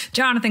again.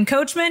 Jonathan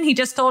Coachman, he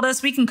just told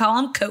us we can call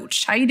him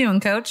Coach. How you doing,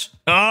 Coach?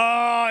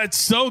 Oh, it's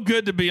so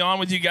good to be on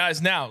with you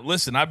guys. Now,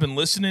 listen, I've been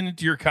listening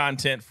to your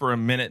content for a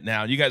minute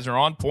now. You guys are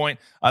on point.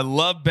 I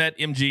love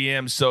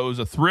BetMGM, so it was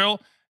a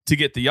thrill to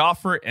get the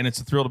offer, and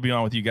it's a thrill to be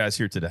on with you guys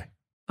here today.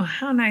 Oh,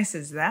 how nice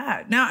is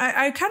that? Now,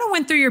 I kind of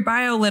went through your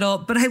bio a little,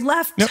 but I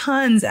left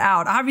tons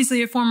out.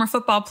 Obviously, a former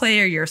football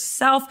player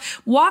yourself.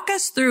 Walk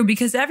us through,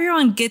 because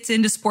everyone gets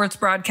into sports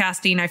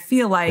broadcasting, I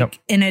feel like,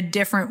 in a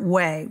different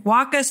way.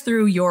 Walk us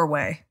through your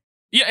way.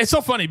 Yeah, it's so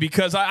funny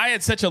because I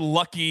had such a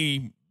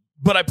lucky,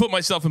 but I put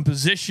myself in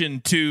position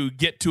to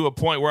get to a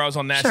point where I was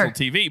on national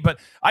TV. But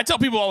I tell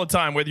people all the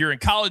time, whether you're in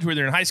college,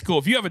 whether you're in high school,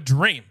 if you have a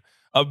dream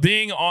of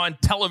being on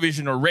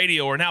television or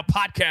radio or now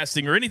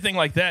podcasting or anything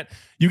like that,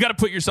 you got to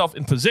put yourself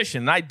in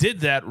position. And I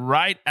did that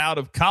right out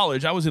of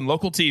college. I was in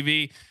local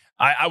TV.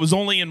 I was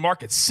only in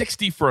market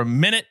 60 for a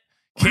minute.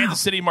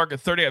 Kansas City market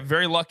 30. I'm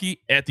very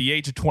lucky at the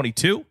age of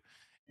 22.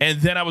 And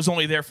then I was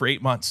only there for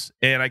 8 months,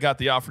 and I got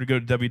the offer to go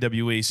to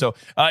WWE. So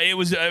it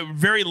was a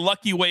very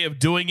lucky way of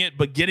doing it,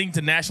 but getting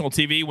to national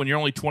TV when you're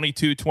only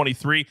 22,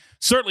 23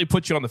 certainly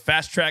puts you on the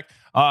fast track.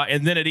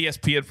 And then at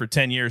ESPN for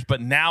 10 years.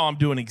 But now I'm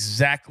doing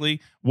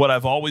exactly what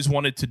I've always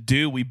wanted to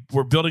do.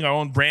 We're building our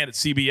own brand at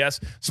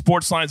CBS.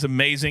 Sportsline's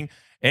amazing.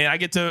 And I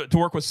get to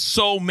work with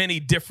so many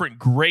different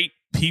great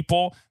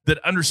people that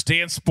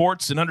understand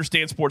sports and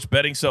understand sports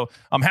betting. So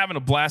I'm having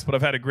a blast, but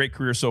I've had a great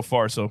career so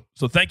far. So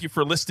thank you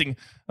for listing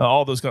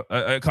all those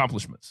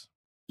accomplishments.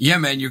 Yeah,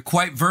 man, you're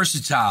quite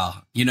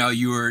versatile. You know,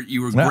 you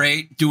were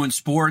great doing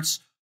sports,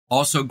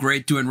 also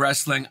great doing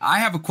wrestling. I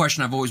have a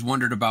question I've always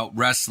wondered about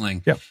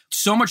wrestling. Yep.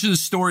 So much of the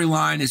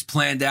storyline is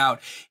planned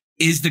out.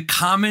 Is the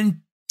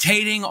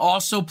commentating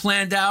also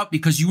planned out?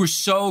 Because you were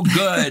so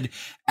good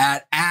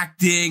at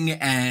acting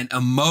and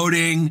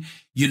emoting,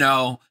 you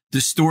know, the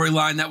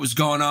storyline that was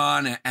going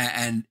on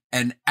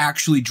and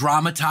actually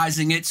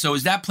dramatizing it. So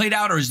is that played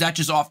out, or is that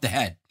just off the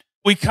head?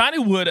 We kind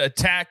of would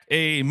attack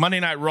a Monday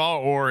Night Raw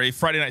or a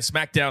Friday Night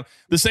SmackDown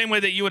the same way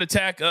that you would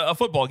attack a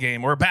football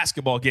game or a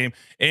basketball game,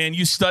 and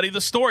you study the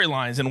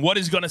storylines and what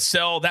is going to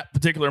sell that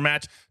particular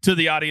match to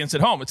the audience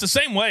at home. It's the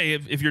same way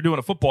if you're doing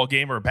a football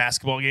game or a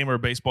basketball game or a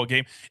baseball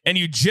game, and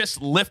you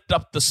just lift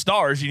up the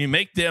stars and you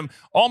make them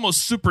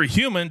almost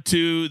superhuman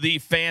to the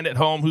fan at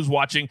home who's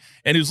watching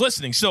and who's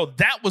listening. So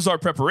that was our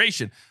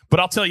preparation. But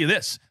I'll tell you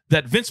this,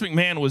 that Vince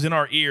McMahon was in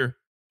our ear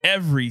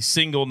every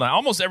single night,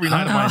 almost every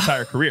night of my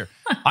entire career.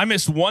 I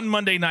missed one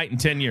Monday night in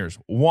 10 years.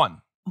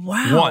 One.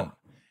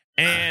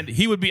 And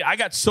he would be, I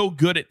got so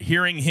good at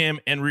hearing him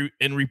and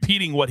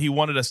repeating what he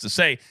wanted us to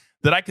say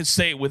that I could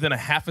say it within a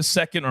half a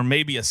second or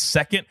maybe a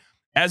second.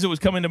 As it was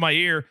coming to my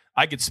ear,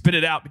 I could spit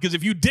it out, because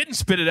if you didn't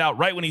spit it out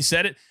right when he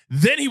said it,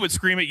 then he would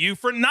scream at you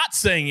for not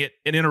saying it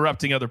and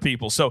interrupting other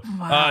people. So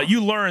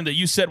you learned that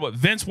you said what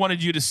Vince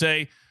wanted you to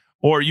say,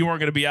 or you weren't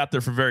going to be out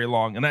there for very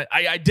long. And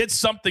I did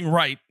something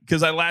right,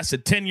 because I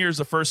lasted 10 years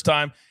the first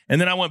time, and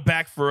then I went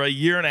back for a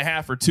year and a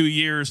half or 2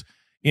 years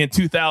in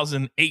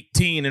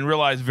 2018 and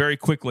realized very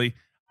quickly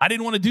I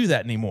didn't want to do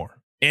that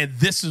anymore. And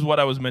this is what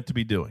I was meant to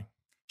be doing.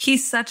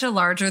 He's such a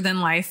larger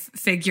than life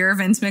figure.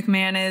 Vince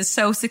McMahon is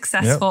so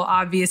successful,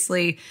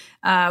 obviously.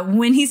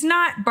 When he's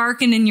not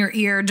barking in your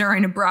ear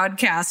during a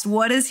broadcast,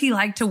 what is he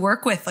like to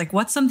work with? Like,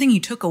 what's something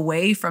you took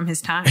away from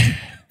his time?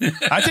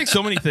 I take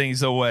so many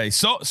things away.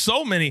 So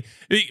many.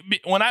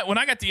 When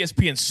I got to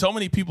ESPN, so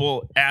many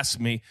people ask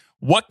me,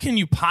 what can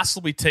you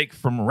possibly take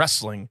from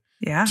wrestling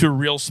to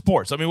real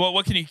sports? I mean,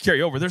 what can you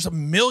carry over? There's a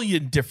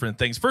million different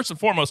things. First and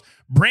foremost,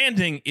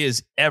 branding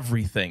is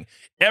everything.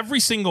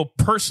 Every single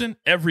person,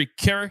 every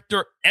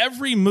character,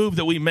 every move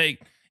that we make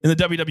in the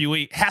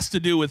WWE has to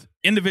do with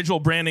individual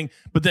branding,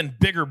 but then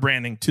bigger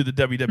branding to the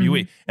WWE.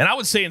 Mm-hmm. And I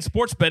would say in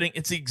sports betting,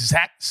 it's the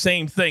exact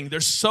same thing.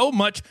 There's so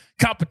much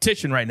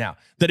competition right now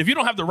that if you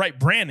don't have the right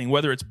branding,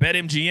 whether it's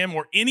BetMGM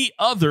or any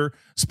other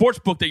sports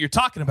book that you're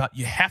talking about,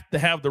 you have to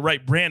have the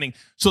right branding.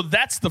 So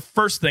that's the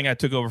first thing I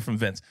took over from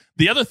Vince.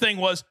 The other thing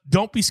was,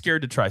 don't be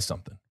scared to try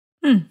something.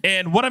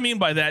 And what I mean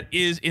by that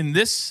is, in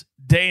this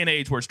day and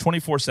age where it's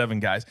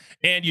 24/7, guys,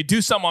 and you do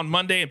something on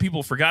Monday and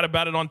people forgot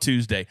about it on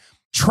Tuesday,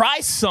 try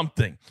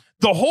something.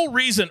 The whole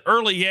reason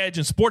Early Edge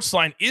and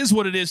Sportsline is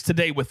what it is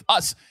today with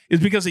us is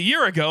because a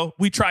year ago,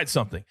 we tried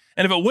something.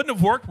 And if it wouldn't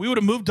have worked, we would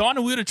have moved on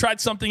and we would have tried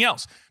something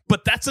else.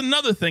 But that's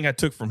another thing I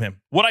took from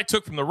him. What I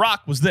took from The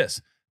Rock was this: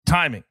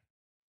 timing.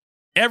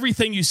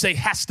 Everything you say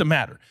has to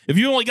matter. If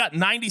you only got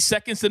 90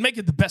 seconds, then make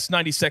it the best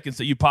 90 seconds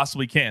that you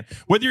possibly can.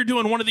 Whether you're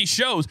doing one of these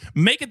shows,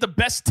 make it the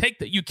best take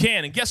that you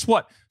can. And guess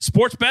what?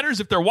 Sports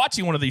bettors, if they're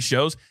watching one of these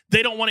shows,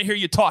 they don't want to hear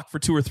you talk for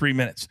 2 or 3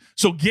 minutes.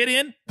 So get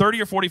in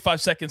 30 or 45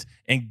 seconds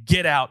and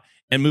get out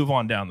and move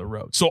on down the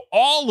road. So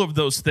all of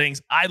those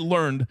things I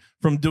learned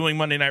from doing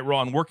Monday Night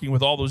Raw and working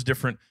with all those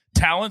different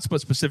talents, but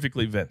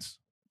specifically Vince.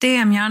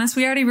 Damn, Giannis,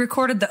 we already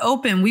recorded the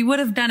open. We would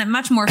have done it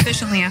much more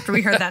efficiently after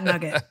we heard that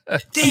nugget.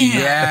 Damn.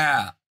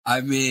 Yeah.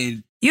 I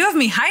mean, you have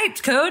me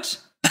hyped, Coach.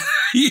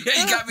 Yeah,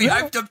 you got me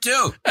hyped up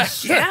too.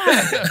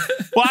 Yeah.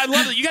 Well, I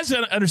love it. You guys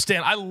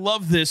understand, I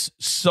love this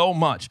so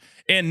much.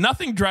 And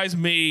nothing drives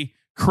me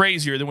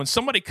crazier than when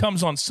somebody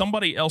comes on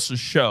somebody else's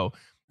show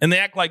and they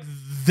act like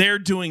they're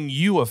doing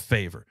you a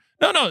favor.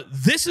 No,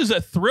 this is a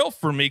thrill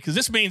for me because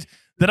this means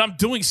that I'm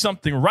doing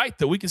something right,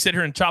 that we can sit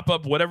here and chop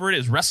up whatever it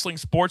is, wrestling,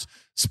 sports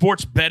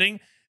betting.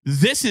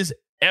 This is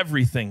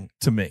everything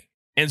to me.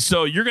 And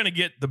so you're going to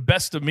get the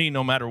best of me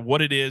no matter what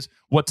it is,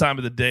 what time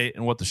of the day,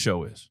 and what the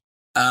show is.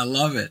 I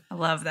love it. I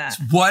love that.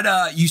 What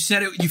you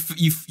said it,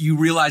 you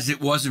realized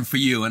it wasn't for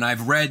you. And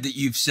I've read that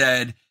you've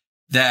said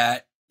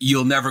that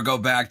you'll never go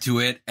back to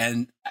it.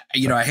 And,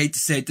 you know, I hate to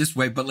say it this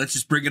way, but let's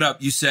just bring it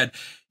up. You said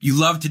you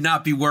love to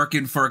not be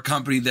working for a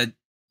company that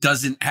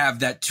doesn't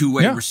have that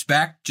two-way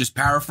respect, just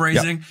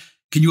paraphrasing. Yeah.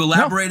 Can you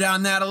elaborate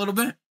on that a little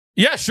bit?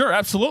 Yeah, sure.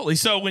 Absolutely.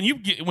 So when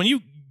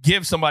you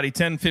give somebody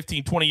 10,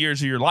 15, 20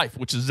 years of your life,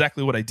 which is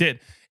exactly what I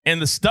did,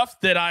 and the stuff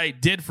that I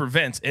did for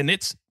Vince, and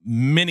it's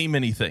many,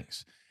 many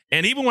things.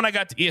 And even when I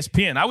got to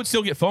ESPN, I would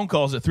still get phone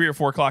calls at 3 or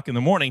 4 o'clock in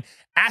the morning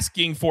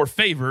asking for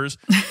favors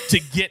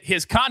to get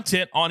his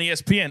content on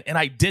ESPN. And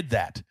I did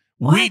that.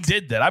 What? We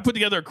did that. I put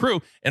together a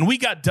crew, and we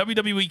got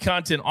WWE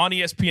content on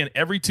ESPN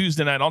every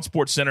Tuesday night on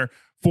SportsCenter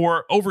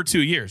for over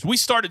 2 years. We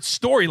started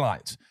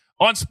storylines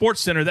on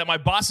SportsCenter that my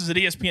bosses at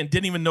ESPN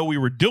didn't even know we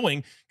were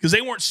doing because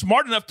they weren't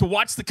smart enough to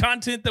watch the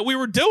content that we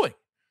were doing.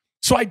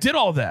 So I did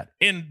all that.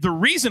 And the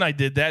reason I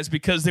did that is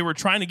because they were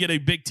trying to get a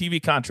big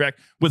TV contract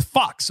with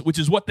Fox, which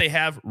is what they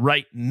have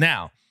right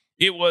now.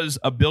 It was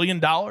 $1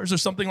 billion or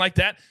something like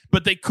that,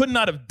 but they could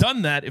not have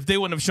done that if they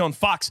wouldn't have shown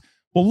Fox,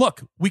 well,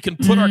 look, we can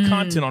put our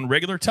content on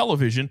regular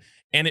television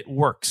and it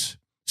works.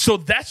 So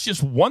that's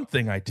just one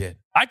thing I did.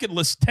 I could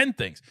list 10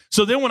 things.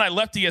 So then when I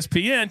left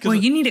ESPN... Well,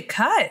 you need a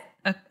cut.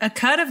 A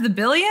cut of the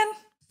billion?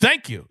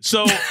 Thank you.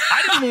 So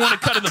I didn't even want a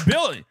cut of the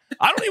billion.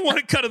 I don't even want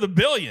a cut of the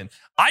billion.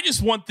 I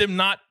just want them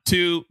not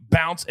to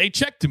bounce a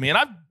check to me. And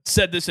I've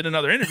said this in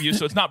another interview,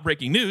 so it's not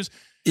breaking news.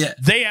 Yeah.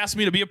 They asked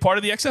me to be a part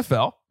of the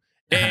XFL.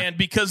 And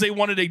because they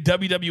wanted a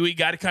WWE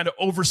guy to kind of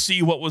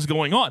oversee what was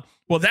going on.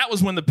 Well, that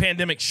was when the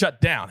pandemic shut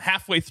down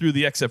halfway through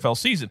the XFL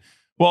season.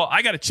 Well,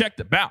 I got a check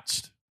that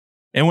bounced.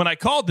 And when I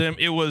called them,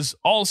 it was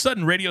all of a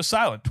sudden radio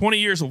silent, 20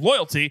 years of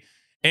loyalty,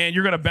 and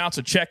you're going to bounce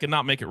a check and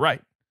not make it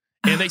right.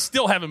 And they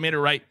still haven't made it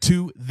right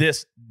to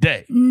this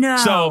day. No.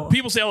 So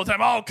people say all the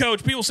time, oh,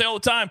 Coach, people say all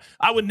the time,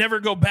 I would never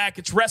go back.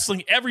 It's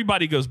wrestling.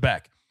 Everybody goes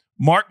back.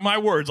 Mark my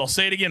words. I'll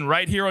say it again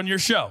right here on your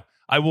show.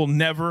 I will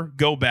never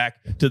go back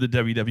to the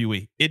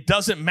WWE. It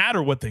doesn't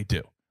matter what they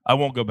do. I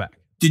won't go back.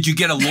 Did you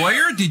get a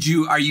lawyer?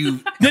 Are you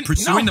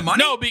pursuing the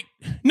money?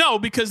 No,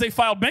 because they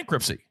filed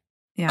bankruptcy.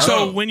 Yeah.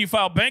 So when you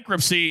file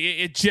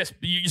bankruptcy, it just,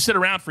 you sit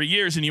around for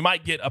years and you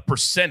might get a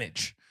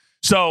percentage.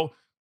 So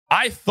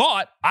I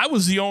thought I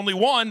was the only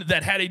one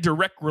that had a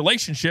direct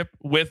relationship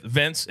with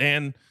Vince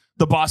and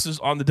the bosses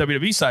on the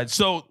WWE side.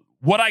 So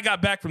what I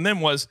got back from them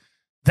was,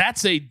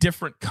 that's a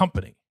different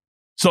company.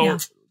 So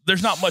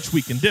there's not much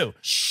we can do.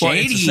 Shady.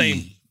 It's the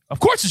same. Of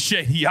course it's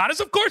shady,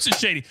 Giannis. Of course it's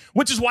shady,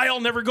 which is why I'll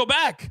never go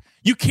back.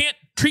 You can't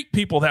treat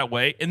people that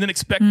way and then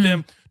expect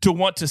them to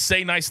want to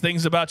say nice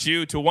things about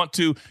you, to want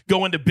to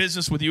go into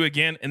business with you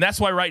again. And that's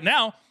why right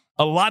now,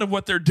 a lot of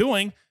what they're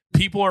doing,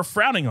 people are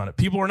frowning on it.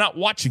 People are not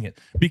watching it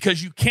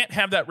because you can't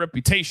have that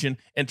reputation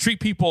and treat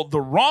people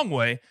the wrong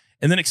way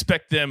and then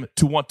expect them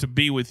to want to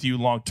be with you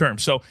long term.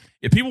 So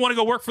if people want to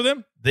go work for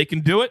them, they can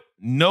do it.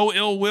 No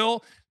ill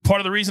will. Part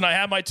of the reason I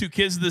have my 2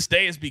 kids this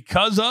day is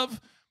because of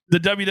the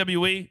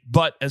WWE.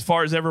 But as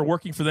far as ever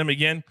working for them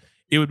again,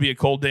 it would be a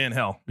cold day in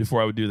hell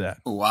before I would do that.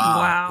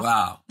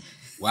 Wow.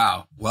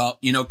 Well,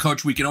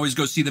 Coach, we can always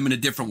go see them in a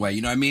different way.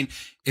 You know what I mean?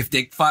 If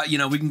they fight,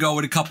 we can go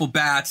with a couple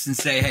bats and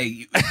say,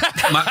 hey,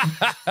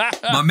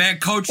 my man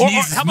Coach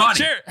needs his money.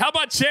 How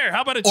about chair?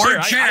 How about a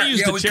chair? chair? I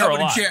use the chair a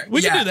lot.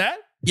 We can do that.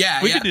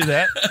 Yeah, we can do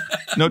that.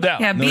 No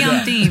doubt. Yeah, be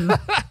on theme.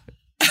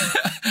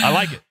 I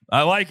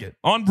like it.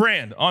 On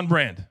brand. All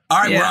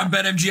right, we're on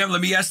BetMGM.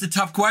 Let me ask the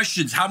tough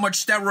questions. How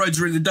much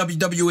steroids are in the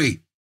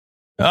WWE?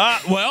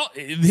 Well,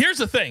 here's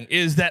the thing,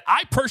 is that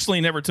I personally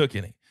never took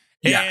any.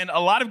 Yeah. And a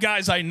lot of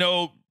guys I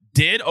know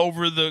did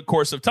over the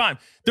course of time.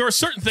 There are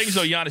certain things,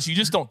 though, Giannis, you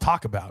just don't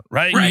talk about,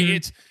 right?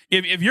 It's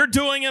if you're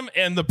doing them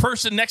and the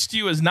person next to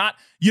you is not,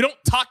 you don't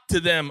talk to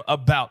them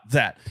about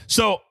that.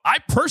 So I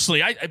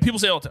personally, people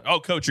say all the time, oh,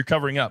 Coach, you're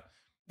covering up.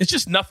 It's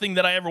just nothing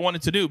that I ever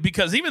wanted to do,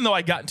 because even though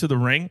I got into the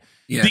ring,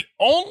 the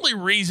only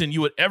reason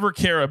you would ever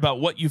care about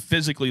what you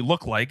physically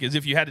look like is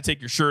if you had to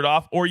take your shirt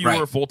off or you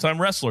were a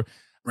full-time wrestler.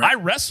 I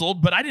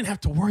wrestled, but I didn't have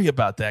to worry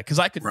about that because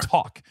I could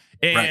talk.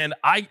 And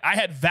I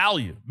had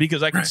value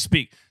because I could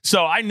speak.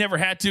 So I never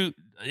had to.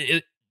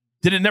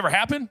 Did it never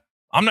happen?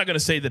 I'm not going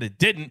to say that it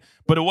didn't,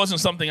 but it wasn't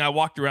something I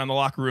walked around the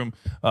locker room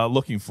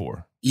looking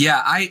for.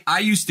 Yeah, I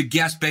used to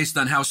guess based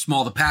on how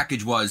small the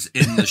package was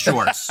in the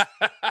shorts.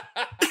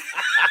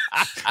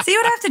 See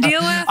what I have to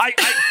deal with?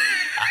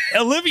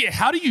 Olivia,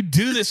 how do you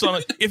do this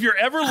if you're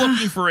ever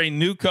looking for a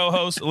new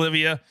co-host,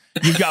 Olivia,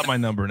 you've got my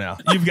number now.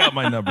 Now,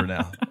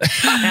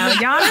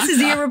 Giannis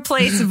is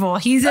irreplaceable.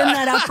 He's in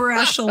that upper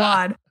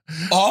echelon.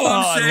 All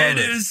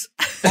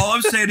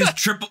I'm saying is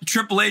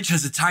Triple H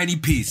has a tiny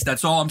piece.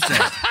 That's all I'm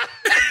saying.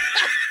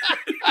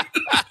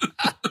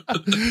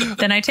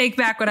 Then I take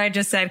back what I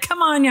just said.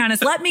 Come on,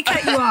 Giannis, let me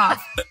cut you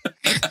off.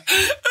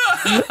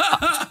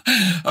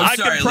 I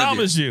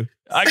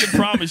can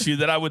promise you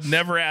that I would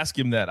never ask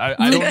him that.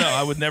 I don't know.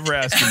 I would never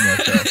ask him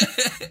that,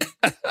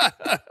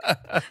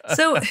 though.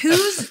 So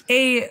who's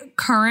a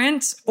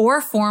current or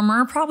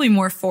former, probably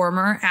more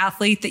former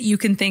athlete that you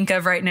can think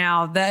of right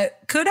now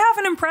that could have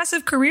an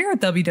impressive career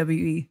at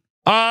WWE?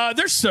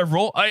 There's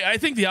several. I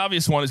think the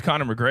obvious one is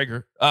Conor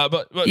McGregor.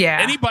 But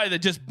anybody that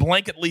just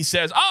blanketly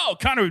says, oh,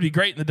 Conor would be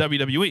great in the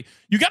WWE,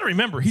 you got to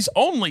remember, he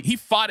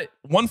fought at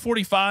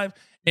 145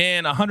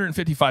 and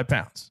 155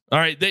 pounds. All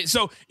right.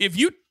 So if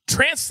you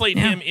translate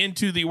him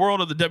into the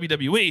world of the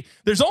WWE,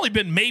 there's only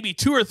been maybe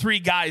 2 or 3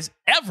 guys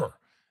ever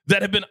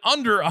that have been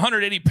under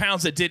 180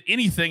 pounds that did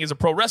anything as a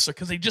pro wrestler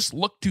because they just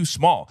look too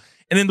small.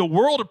 And in the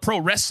world of pro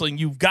wrestling,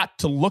 you've got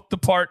to look the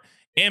part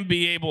and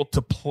be able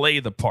to play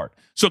the part.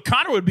 So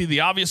Conor would be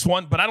the obvious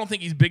one, but I don't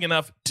think he's big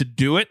enough to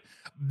do it.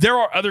 There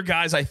are other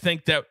guys I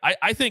think that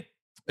I think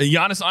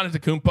Giannis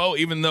Antetokounmpo,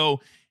 even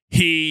though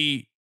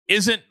he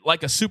isn't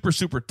like a super,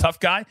 super tough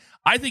guy,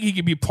 I think he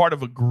can be part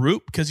of a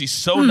group because he's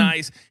so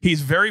nice.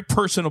 He's very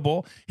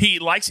personable. He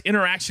likes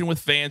interaction with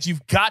fans.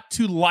 You've got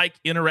to like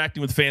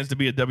interacting with fans to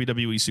be a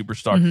WWE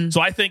superstar.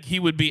 So I think he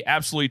would be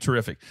absolutely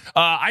terrific.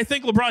 I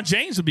think LeBron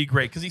James would be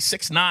great because he's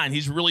 6'9".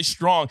 He's really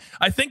strong.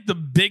 I think the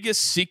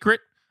biggest secret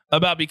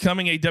about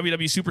becoming a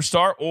WWE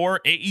superstar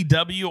or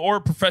AEW or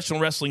professional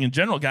wrestling in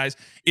general, guys,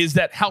 is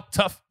that how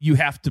tough you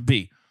have to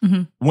be.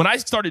 When I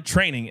started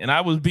training and I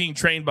was being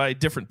trained by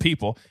different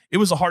people, it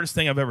was the hardest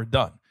thing I've ever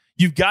done.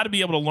 You've got to be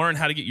able to learn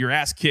how to get your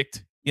ass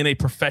kicked in a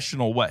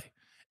professional way.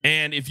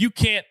 And if you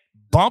can't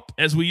bump,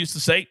 as we used to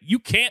say, you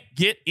can't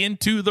get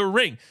into the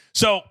ring.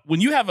 So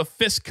when you have a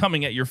fist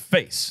coming at your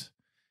face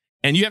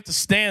and you have to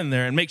stand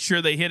there and make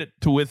sure they hit it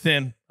to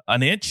within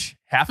an inch,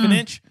 half an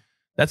inch,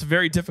 that's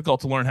very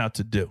difficult to learn how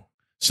to do.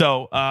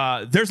 So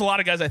there's a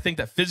lot of guys I think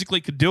that physically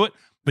could do it,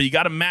 but you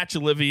got to match,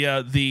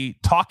 Olivia, the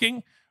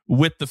talking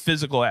with the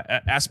physical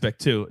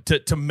aspect too,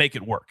 to make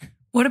it work.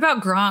 What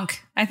about Gronk?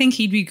 I think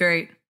he'd be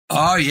great.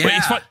 Oh, yeah.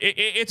 But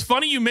it's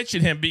funny you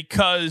mentioned him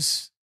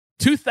because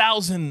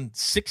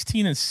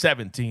 2016 and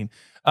 17,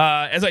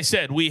 as I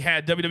said, we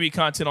had WWE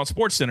content on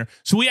SportsCenter.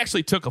 So we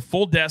actually took a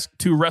full desk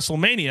to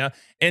WrestleMania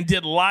and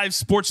did live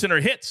SportsCenter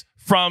hits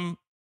from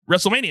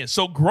WrestleMania.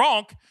 So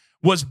Gronk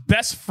was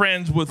best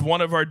friends with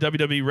one of our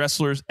WWE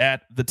wrestlers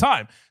at the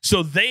time.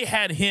 So they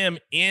had him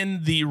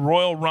in the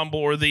Royal Rumble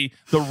or the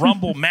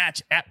Rumble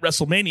match at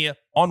WrestleMania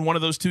on one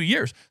of those 2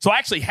 years. So I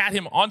actually had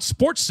him on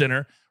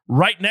SportsCenter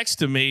right next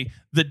to me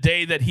the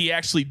day that he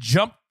actually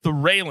jumped the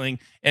railing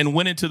and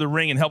went into the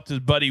ring and helped his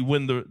buddy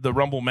win the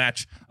Rumble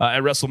match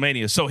at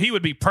WrestleMania. So he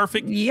would be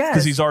perfect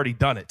because he's already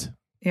done it.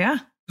 Yeah.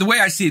 The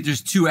way I see it,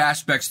 there's 2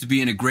 aspects to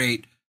being a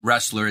great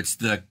wrestler. It's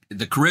the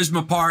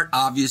charisma part,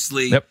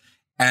 obviously. Yep.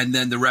 And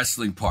then the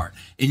wrestling part.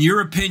 In your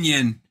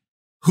opinion,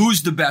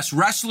 who's the best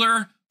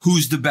wrestler?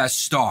 Who's the best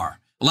star?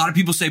 A lot of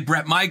people say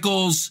Bret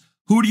Michaels.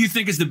 Who do you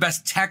think is the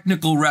best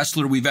technical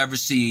wrestler we've ever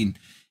seen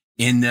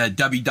in the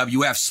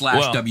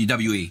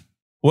WWF/WWE?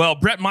 Well,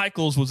 Bret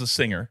Michaels was a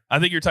singer. I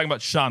think you're talking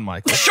about Shawn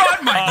Michaels.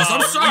 Shawn Michaels.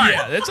 I'm sorry.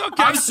 Yeah, it's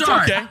okay. I'm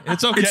sorry.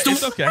 It's okay.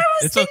 It's okay.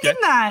 It's okay.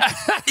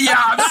 That. Yeah,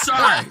 I'm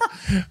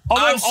sorry.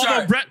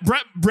 Although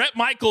Bret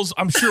Michaels,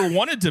 I'm sure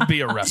wanted to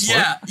be a wrestler.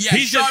 Yeah.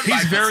 He's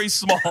very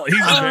small.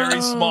 He's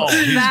very small.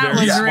 He's that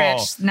very was small.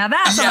 rich. Now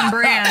that's on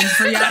brand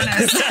for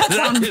Giannis.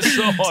 That is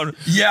so on.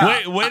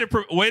 Yeah.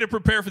 Way to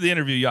prepare for the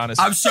interview, Giannis.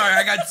 I'm sorry.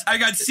 I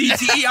got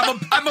CTE.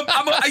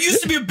 I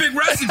used to be a big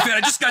wrestling fan. I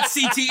just got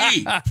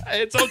CTE.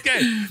 It's okay.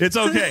 It's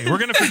okay. We're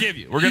gonna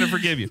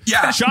forgive you.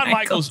 Yeah. Shawn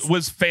Michaels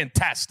was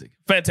fantastic.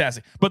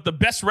 But the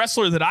best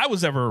wrestler that I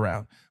was ever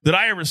around, that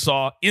I ever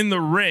saw in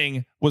the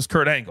ring, was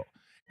Kurt Angle.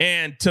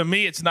 And to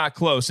me, it's not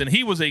close. And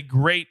he was a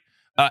great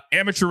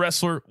amateur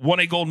wrestler, won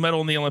a gold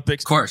medal in the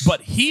Olympics. Of course.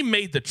 But he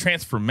made the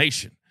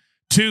transformation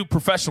to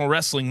professional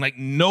wrestling like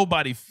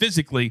nobody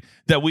physically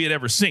that we had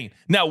ever seen.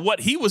 Now,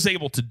 what he was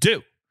able to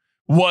do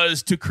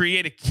was to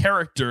create a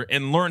character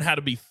and learn how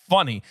to be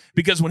funny.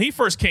 Because when he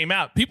first came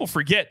out, people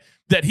forget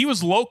that he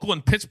was local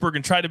in Pittsburgh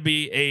and tried to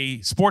be a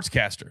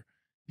sportscaster.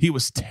 He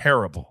was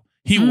terrible.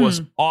 He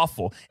was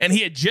awful. And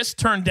he had just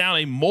turned down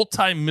a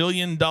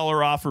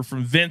multi-million-dollar offer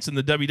from Vince and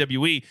the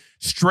WWE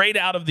straight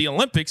out of the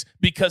Olympics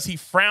because he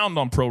frowned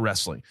on pro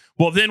wrestling.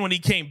 Well, then when he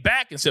came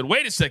back and said,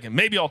 wait a second,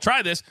 maybe I'll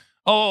try this.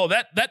 Oh,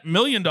 that $1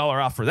 million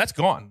offer, that's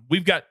gone.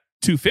 We've got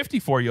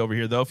 $250 for you over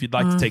here, though, if you'd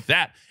like to take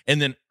that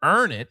and then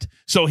earn it.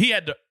 So he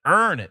had to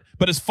earn it.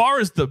 But as far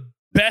as the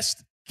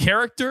best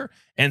character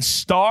and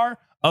star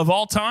of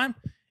all time,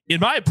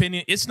 in my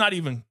opinion, it's not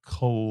even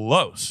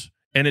close.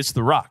 And it's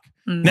The Rock.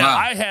 Now,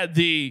 I had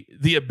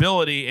the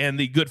ability and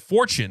the good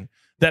fortune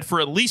that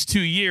for at least 2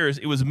 years,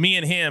 it was me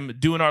and him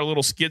doing our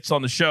little skits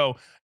on the show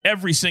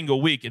every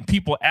single week. And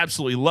people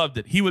absolutely loved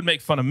it. He would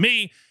make fun of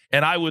me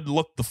and I would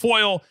look the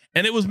foil,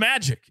 and it was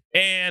magic.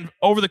 And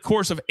over the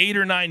course of 8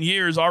 or 9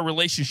 years, our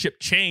relationship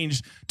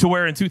changed to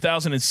where in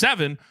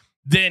 2007,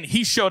 then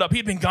he showed up.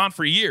 He'd been gone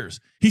for years.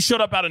 He showed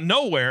up out of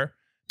nowhere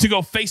to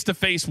go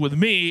face-to-face with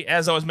me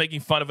as I was making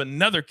fun of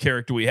another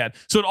character we had.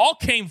 So it all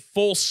came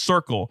full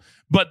circle.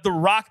 But The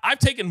Rock, I've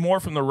taken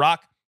more from The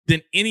Rock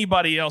than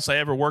anybody else I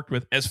ever worked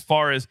with as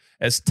far as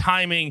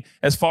timing,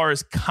 as far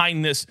as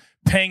kindness,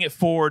 paying it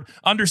forward,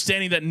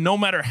 understanding that no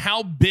matter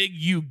how big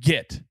you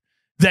get,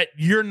 that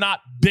you're not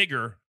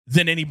bigger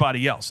than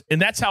anybody else.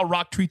 And that's how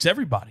Rock treats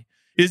everybody.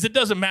 It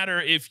doesn't matter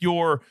if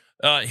you're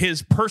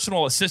his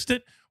personal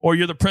assistant or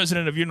you're the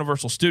president of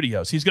Universal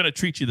Studios. He's going to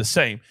treat you the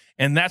same.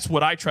 And that's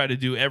what I try to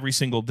do every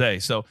single day.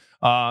 So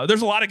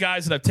there's a lot of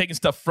guys that I've taken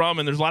stuff from,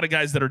 and there's a lot of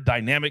guys that are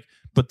dynamic,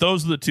 but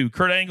those are the two,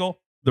 Kurt Angle,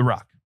 The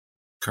Rock.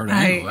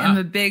 I am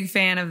a big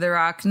fan of The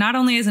Rock, not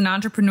only as an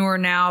entrepreneur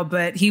now,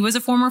 but he was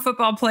a former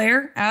football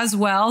player as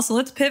well. So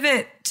let's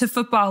pivot to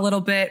football a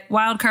little bit.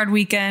 Wildcard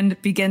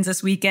weekend begins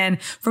this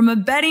weekend. From a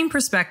betting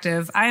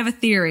perspective, I have a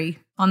theory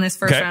on this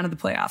first round of the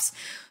playoffs.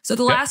 So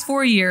the last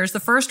 4 years, the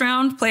first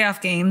round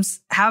playoff games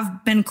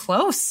have been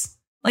close.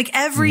 Like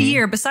every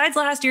year, besides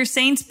last year,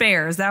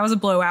 Saints-Bears, that was a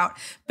blowout.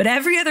 But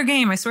every other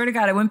game, I swear to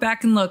God, I went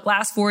back and looked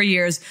last 4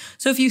 years.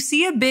 So if you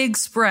see a big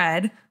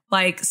spread,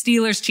 like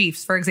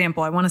Steelers-Chiefs, for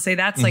example, I want to say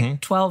that's like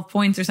 12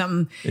 points or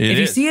something. If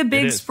you see a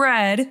big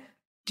spread,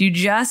 do you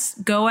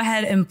just go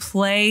ahead and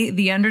play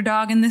the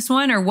underdog in this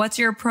one? Or what's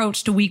your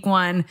approach to week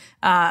one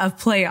of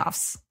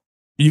playoffs?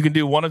 You can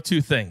do one of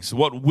two things.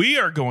 What we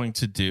are going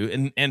to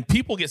do, and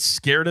people get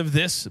scared of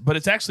this, but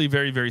it's actually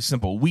very, very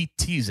simple. We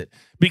tease it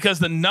because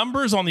the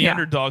numbers on the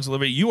underdogs,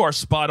 Olivia, you are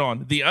spot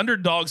on. The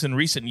underdogs in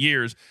recent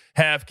years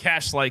have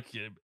cashed like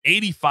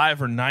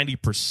 85 or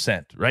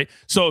 90%, right?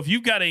 So if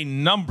you've got a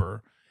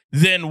number,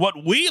 then what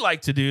we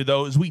like to do,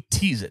 though, is we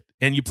tease it,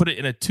 and you put it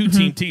in a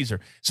two-team teaser.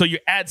 So you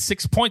add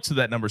 6 points to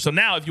that number. So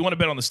now if you want to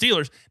bet on the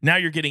Steelers, now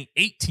you're getting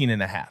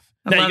 18.5.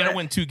 Now you got to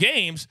win 2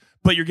 games,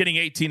 but you're getting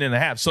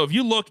 18.5. So if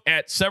you look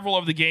at several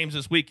of the games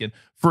this weekend,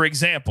 for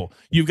example,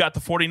 you've got the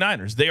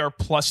 49ers. They are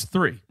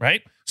 +3,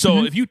 right?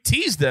 So if you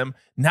tease them,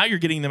 now you're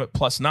getting them at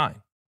 +9.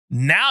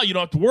 Now you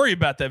don't have to worry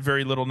about that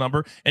very little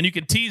number, and you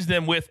can tease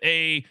them with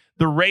the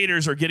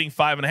Raiders are getting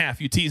 5.5.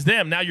 You tease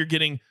them, now you're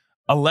getting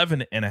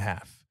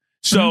 11.5.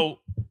 So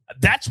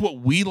that's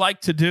what we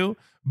like to do.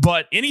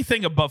 But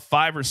anything above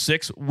 5 or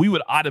 6, we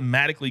would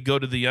automatically go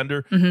to the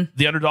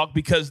underdog,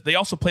 because they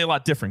also play a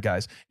lot different,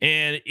 guys.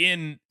 And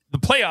in the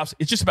playoffs,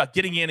 it's just about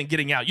getting in and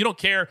getting out. You don't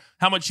care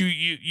how much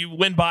you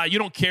win by. You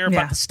don't care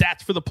about the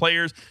stats for the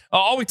players.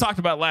 All we talked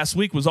about last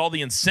week was all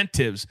the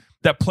incentives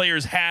that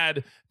players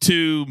had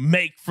to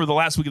make for the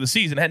last week of the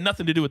season. It had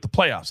nothing to do with the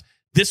playoffs.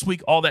 This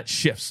week, all that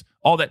shifts,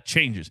 all that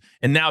changes.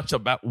 And now it's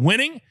about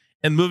winning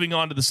and moving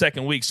on to the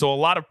second week. So a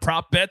lot of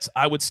prop bets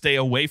I would stay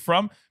away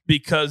from,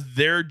 because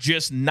they're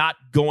just not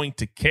going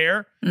to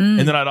care. And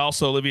then I'd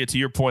also, Olivia, to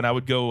your point, I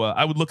would go.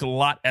 I would look a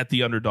lot at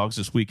the underdogs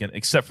this weekend,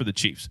 except for the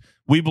Chiefs.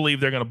 We believe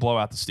they're going to blow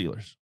out the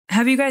Steelers.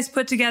 Have you guys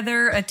put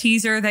together a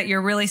teaser that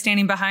you're really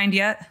standing behind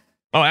yet?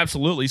 Oh,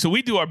 absolutely. So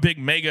we do our big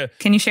mega.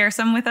 Can you share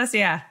some with us?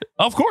 Yeah.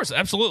 Of course,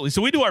 absolutely.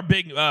 So we do our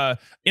big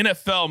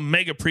NFL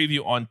mega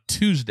preview on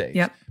Tuesday.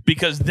 Yep.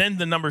 Because then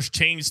the numbers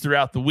change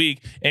throughout the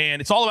week,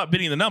 and it's all about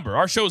beating the number.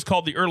 Our show is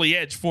called The Early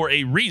Edge for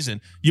a reason.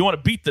 You want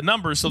to beat the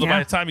numbers so that by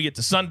the time you get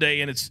to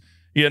Sunday and it's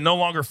no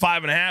longer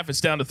 5.5, it's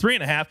down to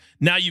 3.5.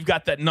 Now you've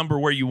got that number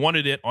where you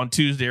wanted it on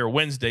Tuesday or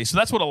Wednesday. So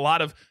that's what a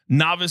lot of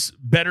novice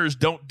bettors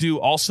don't do.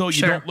 Also,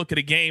 you don't look at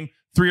a game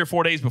 3 or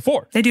 4 days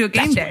before. They do a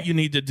game day. That's what you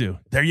need to do.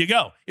 There you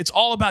go. It's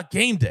all about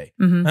game day.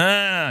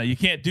 You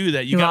can't do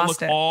that. You got to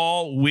look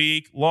all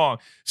week long.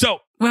 So,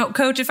 well,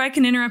 Coach, if I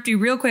can interrupt you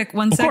real quick,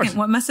 1 second. Course.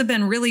 What must have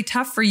been really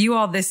tough for you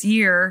all this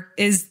year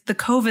is the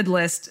COVID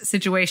list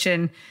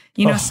situation.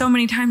 So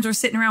many times we're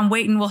sitting around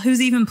waiting. Well,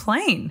 who's even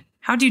playing?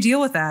 How do you deal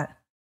with that?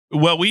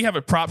 Well, we have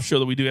a prop show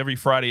that we do every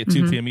Friday at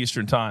 2 p.m.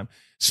 Eastern time.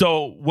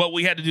 So what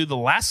we had to do the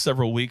last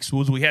several weeks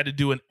was we had to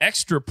do an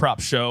extra prop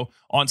show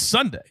on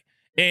Sunday.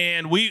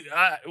 And we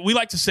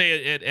like to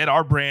say at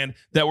our brand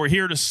that we're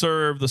here to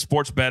serve the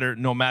sports bettor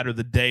no matter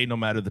the day, no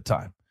matter the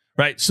time,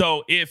 right?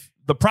 So if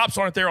the props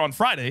aren't there on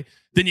Friday,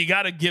 then you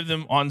got to give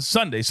them on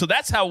Sunday. So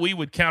that's how we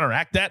would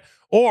counteract that.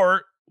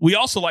 Or we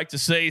also like to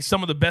say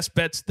some of the best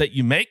bets that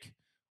you make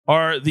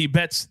are the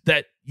bets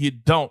that you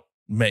don't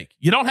make.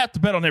 You don't have to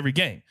bet on every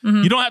game.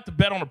 You don't have to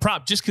bet on a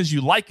prop just because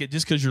you like it,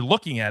 just because you're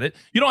looking at it.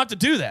 You don't have to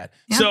do that.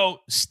 Yeah. So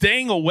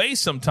staying away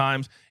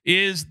sometimes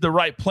is the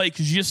right play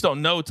because you just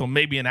don't know until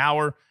maybe an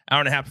hour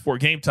and a half before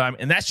game time.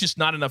 And that's just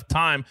not enough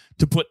time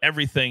to put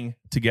everything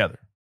together.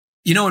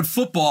 In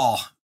football,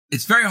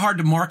 it's very hard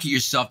to market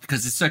yourself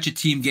because it's such a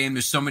team game.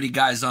 There's so many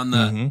guys on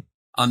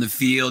the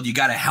field. You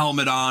got a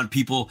helmet on.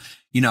 People,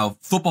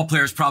 football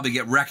players probably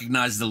get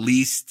recognized the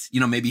least,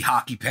 maybe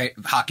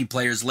hockey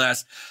players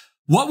less.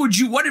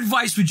 What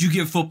advice would you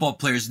give football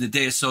players in the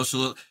day of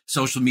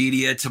social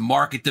media to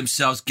market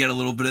themselves, get a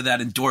little bit of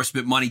that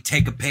endorsement money,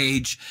 take a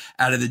page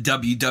out of the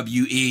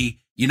WWE?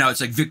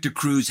 It's like Victor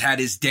Cruz had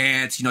his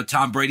dance.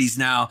 Tom Brady's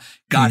now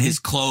got his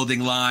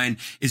clothing line.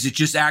 Is it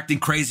just acting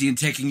crazy and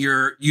taking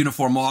your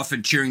uniform off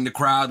and cheering the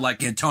crowd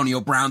like Antonio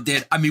Brown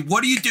did? I mean,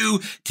 what do you do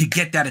to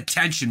get that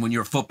attention when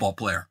you're a football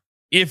player?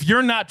 If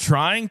you're not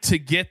trying to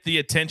get the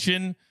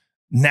attention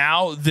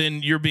now,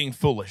 then you're being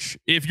foolish.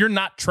 If you're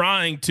not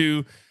trying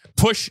to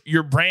push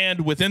your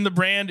brand within the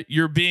brand,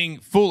 you're being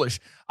foolish.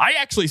 I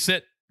actually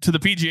sent to the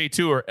PGA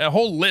Tour a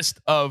whole list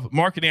of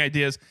marketing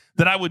ideas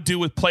that I would do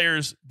with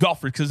players,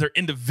 golfers, because they're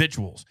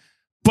individuals.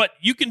 But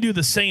you can do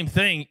the same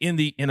thing in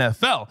the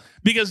NFL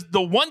because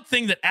the one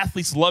thing that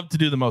athletes love to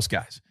do the most,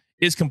 guys,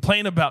 is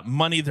complain about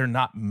money they're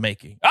not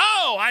making.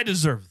 Oh, I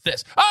deserve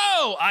this.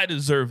 Oh, I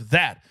deserve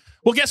that.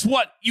 Well, guess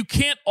what? You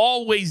can't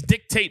always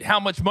dictate how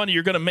much money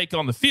you're going to make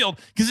on the field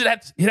because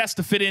it has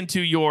to fit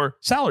into your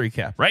salary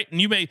cap, right? And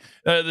you may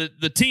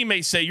the team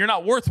may say you're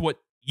not worth what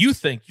you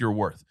think you're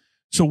worth.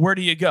 So where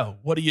do you go?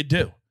 What do you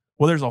do?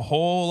 Well, there's a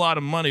whole lot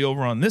of money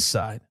over on this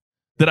side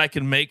that I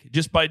can make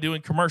just by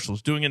doing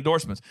commercials, doing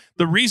endorsements.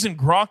 The reason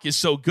Gronk is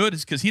so good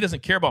is because he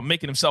doesn't care about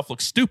making himself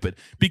look stupid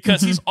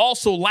because he's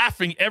also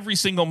laughing every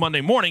single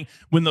Monday morning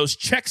when those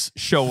checks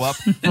show up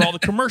for all the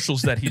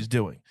commercials that he's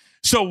doing.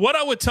 So what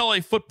I would tell a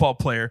football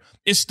player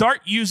is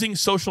start using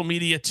social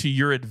media to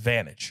your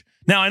advantage.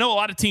 Now, I know a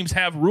lot of teams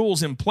have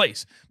rules in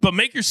place, but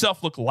make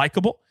yourself look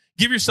likable.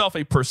 Give yourself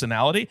a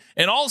personality.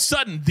 And all of a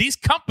sudden, these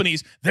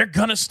companies, they're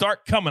going to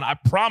start coming. I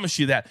promise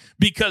you that.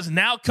 Because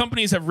now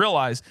companies have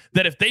realized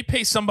that if they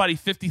pay somebody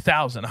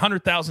 $50,000,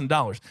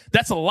 $100,000,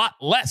 that's a lot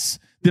less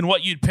than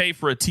what you'd pay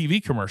for a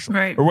TV commercial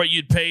or what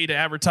you'd pay to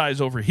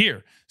advertise over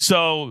here.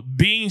 So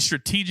being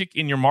strategic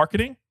in your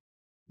marketing,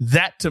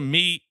 that to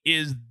me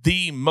is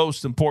the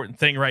most important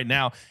thing right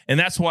now. And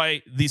that's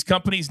why these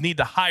companies need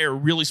to hire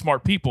really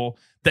smart people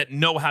that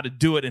know how to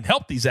do it and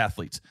help these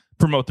athletes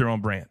promote their own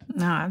brand.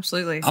 No,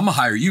 absolutely. I'm going to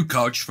hire you,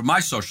 Coach, for my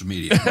social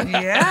media.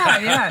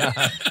 Yeah.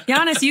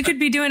 Giannis, you could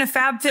be doing a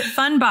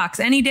FabFitFun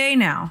box any day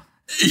now.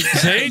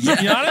 See,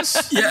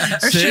 Giannis? Yeah.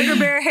 Or Sugar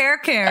Bear hair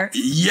care.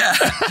 Yeah.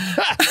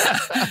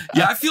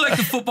 Yeah, I feel like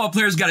the football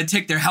players got to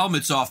take their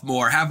helmets off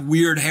more, have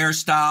weird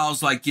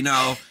hairstyles like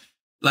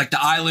the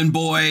Island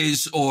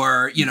Boys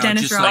or,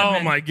 Dennis just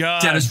Rodman. Oh, my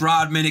God. Dennis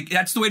Rodman.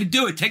 That's the way to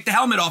do it. Take the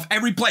helmet off.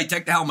 Every play,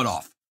 take the helmet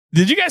off.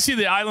 Did you guys see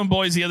the Island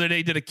Boys the other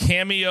day did a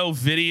cameo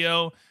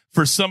video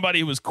for somebody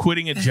who was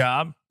quitting a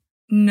job?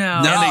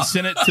 No. And they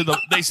sent it to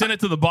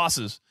the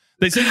bosses.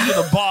 They sent it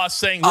to the boss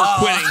saying, we're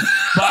quitting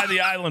by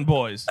the Island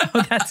Boys.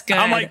 Oh, that's good.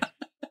 I'm like,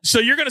 so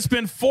you're going to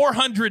spend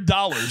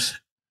 $400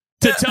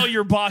 to tell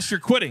your boss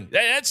you're quitting.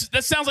 That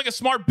sounds like a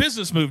smart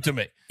business move to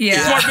me. Yeah.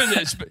 Smart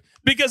business.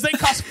 Because they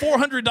cost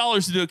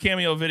 $400 to do a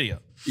cameo video.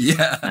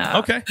 Yeah. No.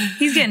 Okay.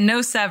 He's getting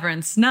no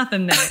severance.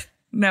 Nothing there.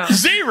 No.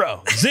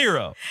 Zero.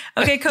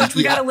 Okay, Coach,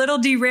 we got a little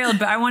derailed,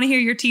 but I want to hear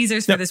your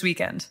teasers for this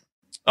weekend.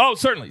 Oh,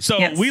 certainly. So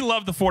yes. We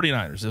love the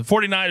 49ers. The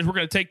 49ers, we're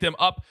going to take them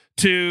up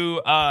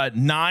to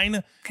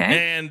 9.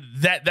 Okay. And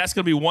that's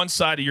going to be one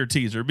side of your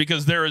teaser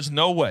because there is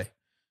no way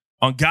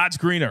on God's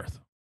green earth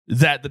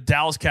that the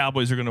Dallas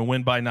Cowboys are going to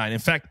win by 9. In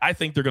fact, I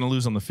think they're going to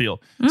lose on the field.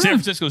 San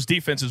Francisco's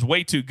defense is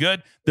way too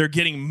good. They're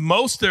getting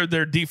most of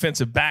their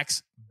defensive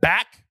backs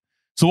back.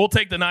 So we'll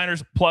take the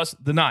Niners plus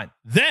the 9.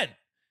 Then,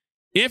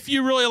 if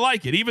you really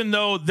like it, even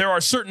though there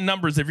are certain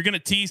numbers, if you're going to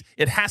tease,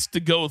 it has to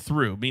go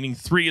through, meaning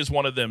 3 is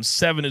one of them,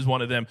 7 is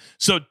one of them.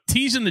 So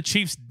teasing the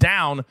Chiefs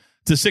down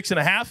to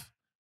 6.5,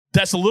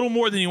 that's a little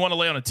more than you want to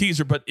lay on a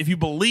teaser. But if you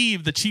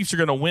believe the Chiefs are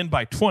going to win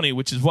by 20,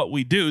 which is what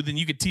we do, then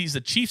you could tease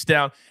the Chiefs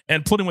down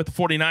and put them with the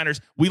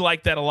 49ers. We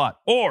like that a lot.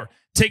 Or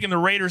taking the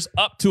Raiders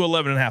up to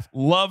 11.5.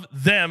 Love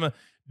them.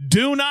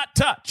 Do not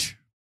touch.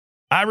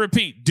 I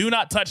repeat, do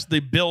not touch the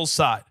Bills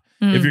side.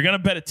 If you're going to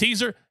bet a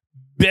teaser,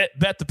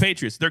 bet the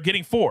Patriots. They're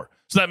getting 4.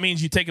 So that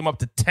means you take them up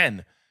to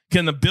 10.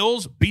 Can the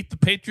Bills beat the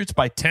Patriots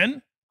by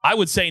 10? I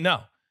would say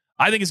no.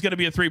 I think it's going to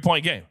be a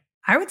 3-point game.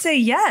 I would say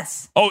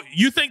yes. Oh,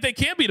 you think they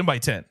can beat them by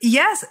 10?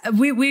 Yes.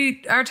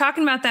 We are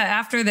talking about that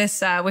after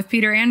this with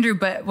Peter Andrew.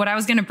 But what I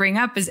was going to bring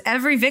up is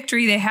every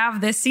victory they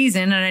have this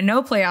season, and I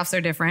know playoffs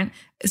are different,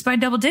 is by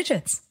double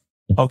digits.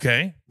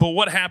 Okay. But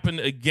what happened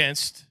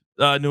against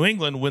New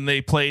England when they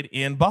played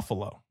in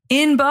Buffalo?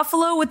 In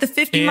Buffalo with the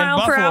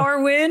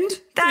 50-mile-per-hour wind?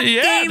 That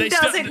game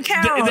doesn't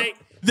count.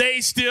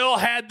 They still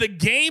had the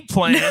game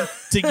plan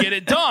to get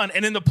it done.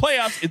 And in the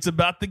playoffs, it's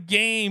about the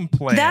game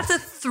plan. That's a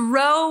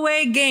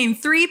throwaway game.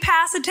 3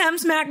 pass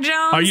attempps, Mac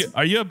Jones.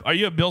 Are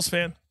you a Bills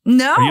fan?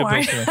 No.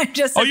 I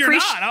just you're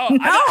not? Oh,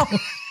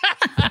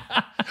 no.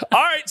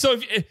 All right. So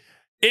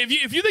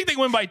if you think they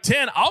win by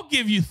 10, I'll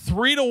give you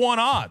 3-1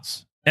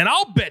 odds. And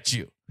I'll bet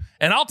you.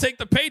 And I'll take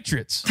the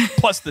Patriots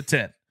plus the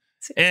 10.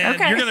 And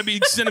you're going to be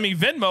sending me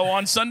Venmo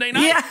on Sunday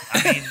night.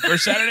 Yeah. Or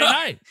Saturday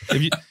night.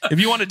 If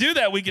you want to do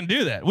that, we can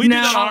do that. We do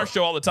that on our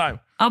show all the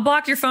time. I'll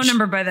block your phone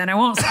number by then. I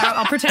won't.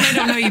 I'll pretend I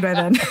don't know you by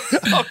then.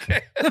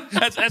 Okay.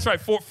 That's right.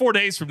 4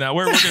 days from now,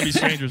 we're going to be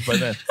strangers by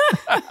then.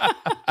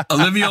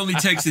 Olivia only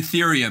takes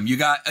Ethereum. You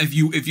got if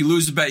you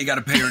lose the bet, you got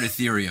to pay her in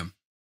Ethereum.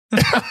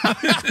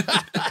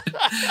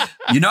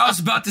 I was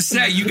about to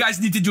say, you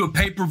guys need to do a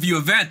pay-per-view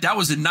event. That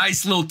was a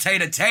nice little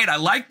tete-a-tete. I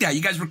like that.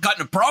 You guys were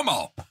cutting a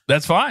promo.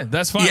 That's fine.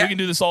 Yeah. We can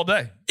do this all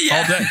day. Yeah.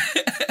 All day.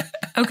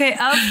 Okay,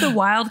 of the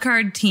wild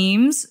card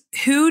teams,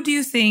 who do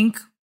you think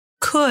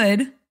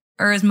could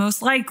or is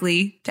most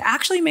likely to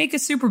actually make a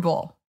Super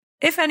Bowl,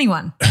 if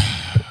anyone?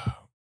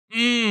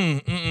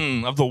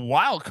 Of the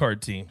wild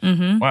card team?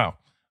 Mm-hmm. Wow.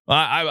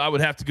 I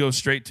would have to go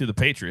straight to the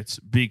Patriots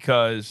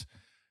because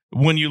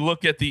when you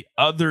look at the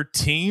other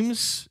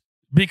teams,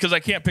 because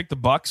I can't pick the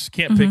Bucks,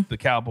 can't pick the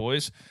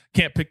Cowboys,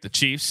 can't pick the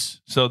Chiefs,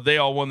 so they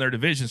all won their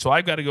division. So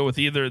I've got to go with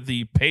either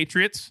the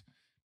Patriots,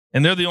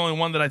 and they're the only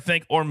one that I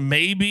think, or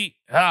maybe,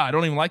 I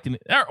don't even like the,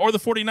 or the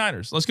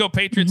 49ers. Let's go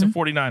Patriots and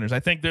 49ers. I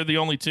think they're the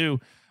only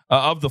two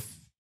of the,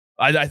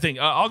 I think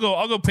I'll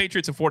go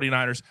Patriots and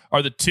 49ers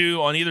are the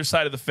two on either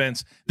side of the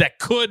fence that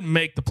could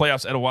make the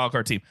playoffs at a wild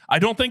card team. I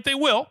don't think they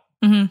will,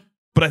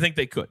 but I think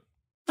they could.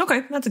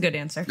 Okay, that's a good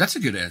answer. That's a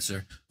good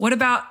answer. What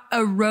about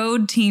a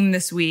road team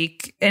this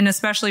week? And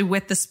especially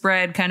with the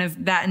spread, kind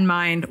of that in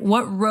mind,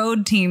 what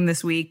road team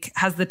this week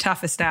has the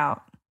toughest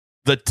out?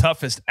 The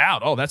toughest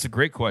out? Oh, that's a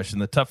great question.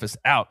 The toughest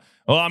out.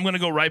 Well, I'm going to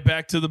go right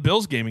back to the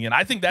Bills game again.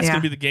 I think that's going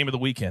to be the game of the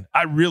weekend.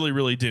 I really,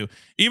 really do.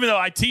 Even though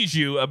I tease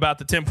you about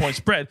the 10-point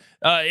spread,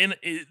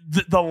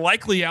 the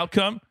likely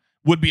outcome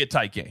would be a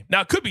tight game.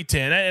 Now, it could be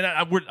 10, and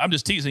I'm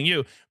just teasing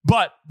you,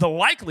 but the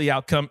likely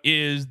outcome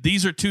is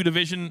these are two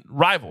division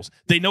rivals.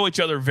 They know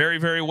each other very,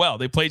 very well.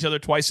 They play each other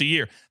twice a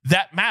year.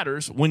 That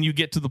matters when you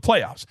get to the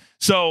playoffs.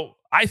 So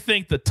I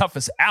think the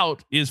toughest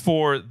out is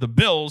for the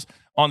Bills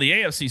on the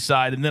AFC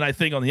side, and then I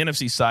think on the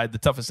NFC side, the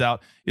toughest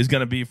out is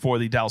going to be for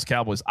the Dallas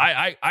Cowboys.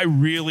 I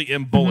really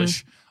am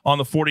bullish on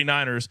the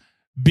 49ers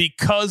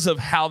because of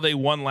how they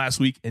won last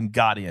week and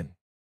got in.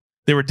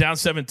 They were down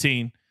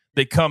 17.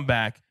 They come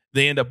back.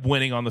 They end up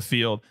winning on the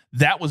field.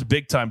 That was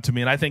big time to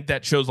me, and I think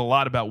that shows a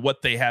lot about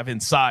what they have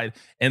inside,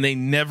 and they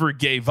never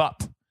gave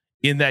up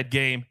in that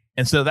game,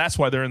 and so that's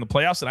why they're in the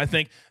playoffs, and I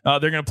think they're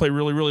going to play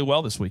really, really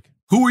well this week.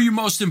 Who were you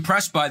most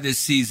impressed by this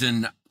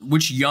season?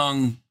 Which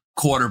young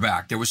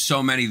quarterback? There were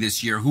so many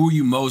this year. Who are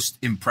you most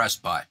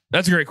impressed by?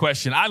 That's a great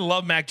question. I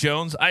love Mac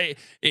Jones.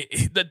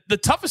 The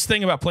toughest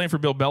thing about playing for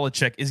Bill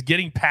Belichick is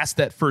getting past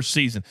that first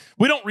season.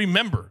 We don't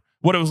remember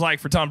what it was like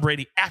for Tom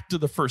Brady after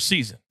the first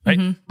season,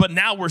 right? But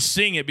now we're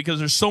seeing it because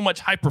there's so much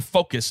hyper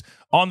focus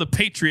on the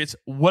Patriots.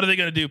 What are they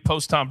going to do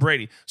post Tom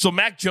Brady? So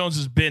Mac Jones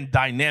has been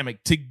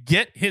dynamic to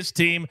get his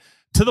team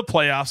to the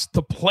playoffs,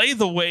 to play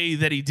the way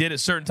that he did at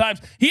certain times.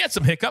 He had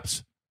some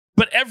hiccups,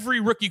 but every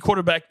rookie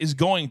quarterback is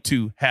going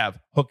to have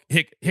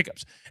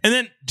hiccups. And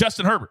then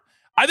Justin Herbert.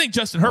 I think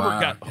Justin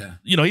Herbert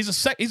he's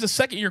a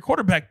second-year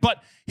quarterback,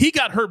 but he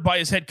got hurt by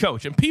his head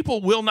coach. And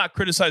people will not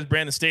criticize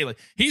Brandon Staley.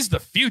 He's the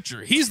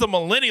future. He's the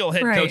millennial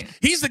head coach.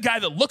 He's the guy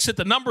that looks at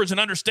the numbers and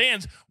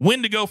understands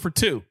when to go for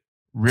 2.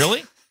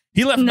 Really?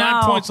 He left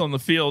 9 points on the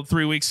field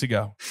 3 weeks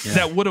ago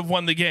that would have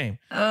won the game.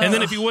 And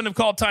then if he wouldn't have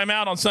called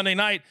timeout on Sunday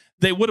night,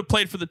 they would have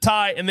played for the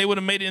tie and they would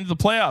have made it into the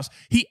playoffs.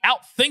 He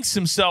outthinks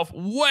himself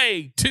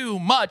way too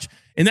much,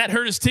 and that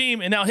hurt his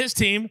team, and now his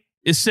team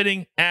is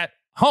sitting at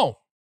home.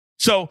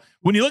 So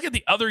when you look at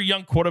the other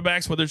young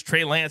quarterbacks, whether it's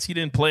Trey Lance, he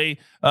didn't play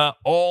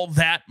all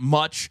that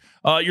much.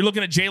 You're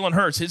looking at Jalen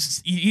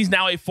Hurts. He's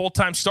now a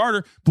full-time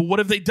starter, but what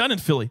have they done in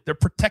Philly? They're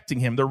protecting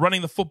him. They're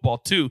running the football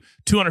too,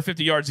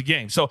 250 yards a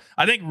game. So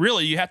I think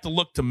really you have to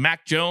look to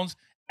Mac Jones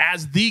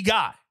as the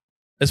guy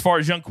as far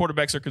as young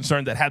quarterbacks are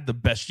concerned that had the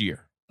best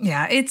year.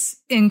 Yeah, it's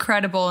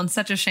incredible and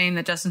such a shame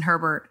that Justin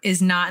Herbert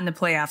is not in the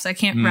playoffs. I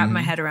can't wrap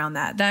my head around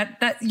that.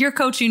 That your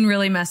coaching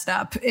really messed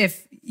up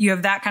if you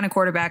have that kind of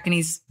quarterback and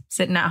he's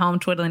sitting at home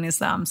twiddling his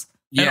thumbs.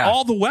 Yeah. And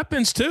all the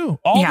weapons too.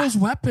 All those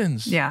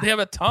weapons. Yeah. They have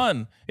a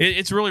ton.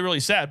 It's really, really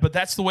sad, but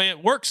that's the way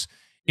it works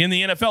in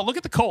the NFL. Look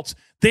at the Colts.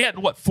 They had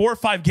 4 or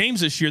 5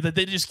 games this year that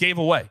they just gave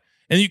away.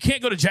 And you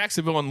can't go to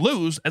Jacksonville and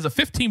lose as a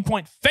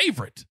 15-point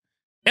favorite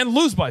and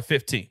lose by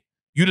 15.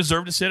 You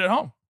deserve to sit at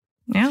home.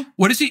 Yeah.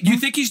 What is he? Do you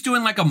think he's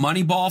doing like a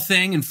Moneyball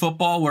thing in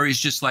football where he's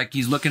just like,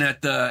 he's looking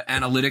at the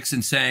analytics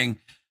and saying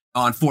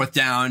on 4th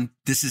down,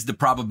 this is the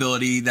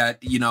probability that,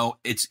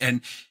 it's,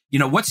 and,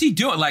 what's he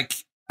doing? Like,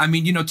 I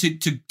mean,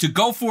 to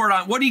go for it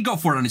on, what did he go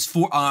for it on his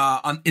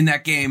in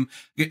that game?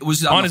 It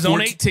was on his own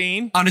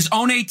 18. On his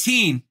own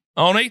 18.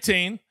 On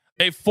 18,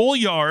 a full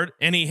yard,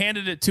 and he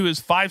handed it to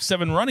his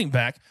 5'7" running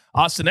back,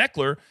 Austin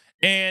Eckler.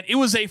 And it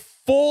was a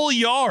full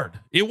yard.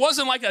 It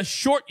wasn't like a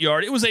short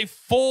yard. It was a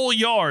full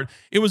yard.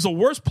 It was the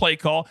worst play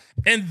call.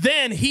 And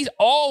then he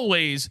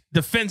always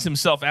defends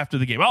himself after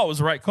the game. Oh, it was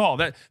the right call.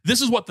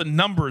 This is what the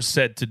numbers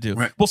said to do.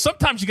 Right. Well,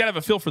 sometimes you got to have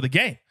a feel for the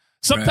game.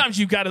 Sometimes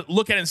you've got to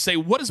look at it and say,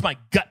 what does my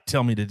gut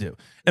tell me to do?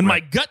 And my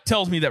gut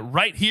tells me that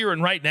right here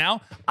and right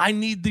now, I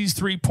need these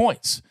 3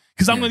 points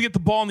because I'm going to get the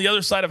ball on the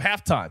other side of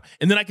halftime.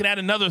 And then I can add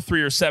another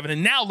 3 or 7.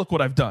 And now look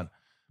what I've done.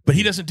 But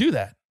he doesn't do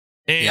that.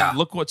 And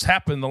look what's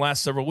happened the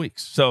last several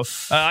weeks. So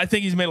I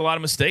think he's made a lot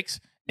of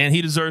mistakes, and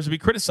he deserves to be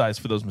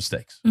criticized for those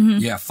mistakes. Mm-hmm.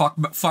 Yeah, fuck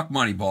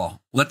Moneyball.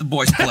 Let the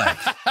boys play.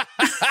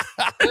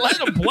 Let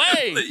them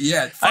play.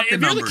 Yeah, fuck the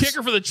if numbers. You're the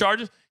kicker for the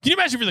Chargers, can you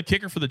imagine if you're the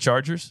kicker for the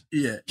Chargers?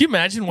 Yeah. Can you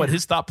imagine what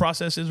his thought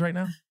process is right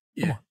now?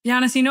 Yeah.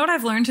 Giannis, you know what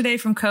I've learned today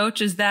from Coach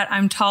is that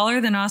I'm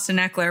taller than Austin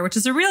Eckler, which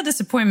is a real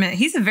disappointment.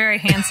 He's a very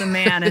handsome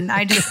man, and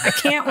I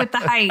can't with the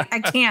height. I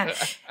can't.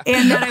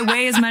 And that I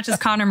weigh as much as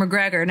Conor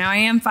McGregor. Now, I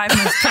am 5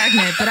 months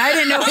pregnant, but I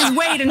didn't know his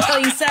weight until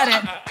you said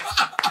it.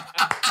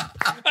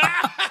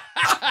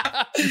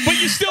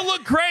 But you still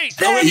look great.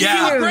 Thank you.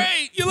 You look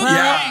great. You look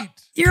great.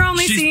 You're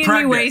only She's seeing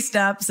pregnant. me waist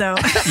up, so.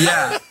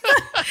 Yeah.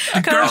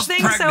 Coach,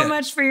 thanks so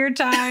much for your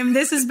time.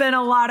 This has been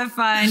a lot of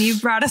fun.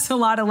 You've brought us a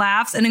lot of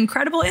laughs and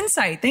incredible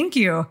insight. Thank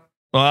you.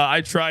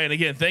 I try. And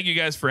again, thank you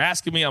guys for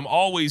asking me. I'm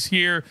always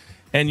here.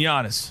 And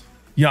Giannis.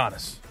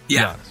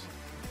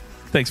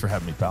 Thanks for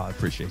having me, pal. I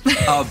appreciate you.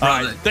 Oh,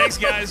 brother. Right, thanks,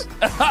 guys.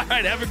 All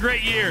right. Have a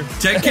great year.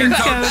 Take care,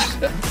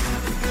 Coach.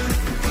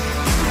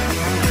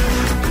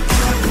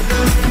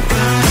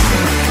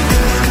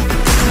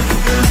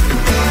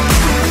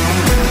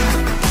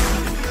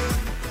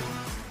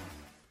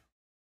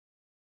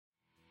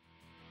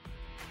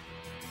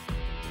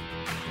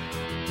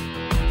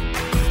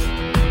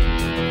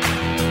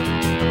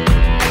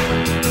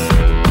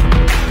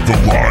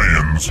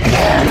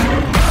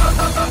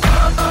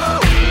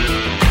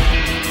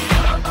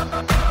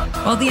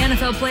 Well, the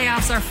NFL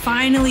playoffs are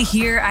finally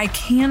here. I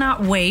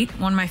cannot wait.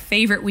 One of my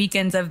favorite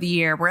weekends of the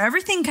year where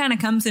everything kind of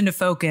comes into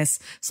focus.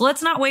 So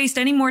let's not waste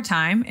any more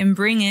time and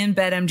bring in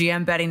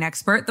BetMGM betting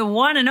expert, the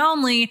one and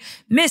only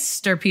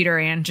Mr. Peter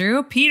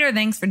Andrew. Peter,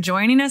 thanks for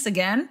joining us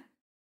again.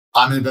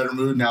 I'm in a better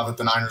mood now that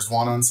the Niners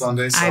won on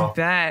Sunday. So I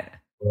bet.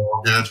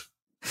 All good.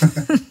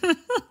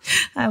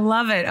 I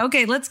love it.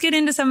 Okay, let's get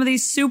into some of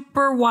these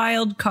super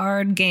wild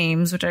card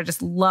games, which I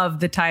just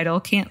love the title.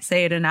 Can't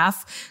say it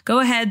enough. Go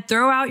ahead,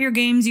 throw out your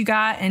games you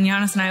got, and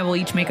Giannis and I will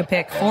each make a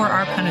pick for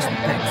our punishment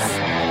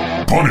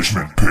picks.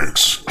 Punishment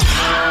picks.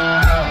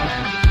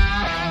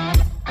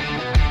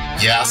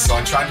 Yeah, so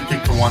I tried to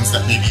pick the ones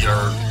that maybe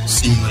are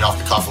seemingly off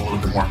the cuff, a little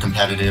bit more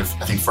competitive.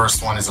 I think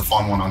first one is a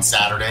fun one on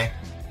Saturday.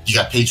 You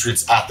got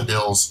Patriots at the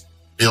Bills.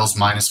 Bills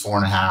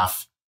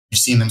 -4.5. You've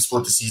seen them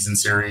split the season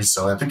series,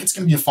 so I think it's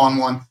going to be a fun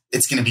one.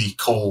 It's going to be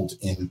cold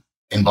in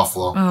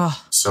Buffalo.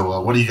 Oh. So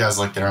what do you guys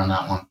like there on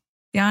that one?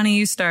 Yanni,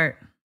 you start.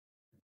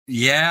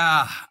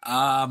 Yeah.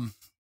 I'm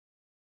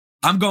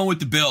going with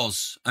the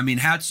Bills. I mean,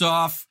 hats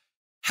off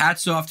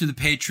to the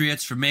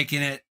Patriots for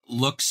making it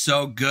look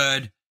so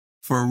good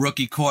for a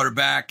rookie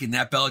quarterback in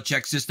that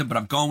Belichick system, but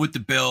I'm going with the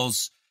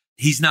Bills.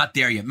 He's not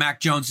there yet. Mac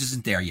Jones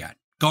isn't there yet.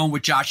 Going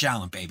with Josh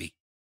Allen, baby.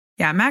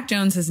 Yeah, Mac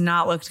Jones has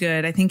not looked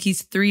good. I think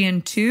he's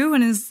 3-2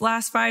 in his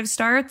last 5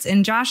 starts.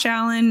 And Josh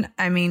Allen,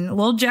 I mean, a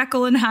little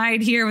Jekyll and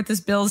Hyde here with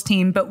this Bills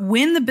team. But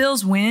when the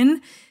Bills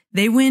win,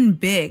 they win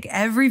big.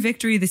 Every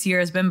victory this year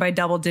has been by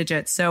double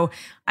digits. So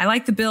I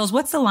like the Bills.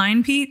 What's the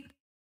line, Pete?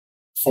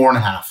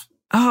 4.5.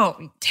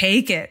 Oh,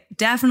 take it.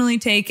 Definitely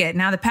take it.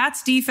 Now, the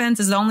Pats defense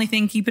is the only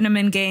thing keeping them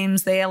in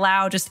games. They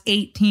allow just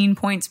 18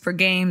 points per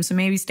game. So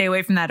maybe stay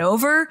away from that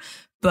over.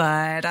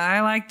 But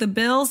I like the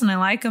Bills and I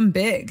like them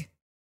big.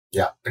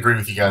 Yeah, agree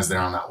with you guys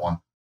there on that one.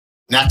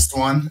 Next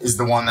one is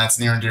the one that's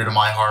near and dear to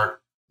my heart.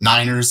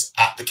 Niners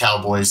at the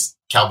Cowboys.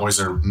 Cowboys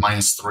are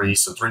 -3,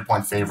 so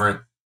 3-point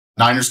favorite.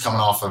 Niners coming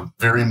off a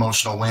very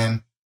emotional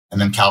win, and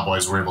then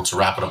Cowboys were able to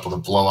wrap it up with a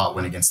blowout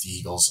win against the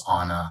Eagles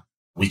on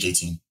Week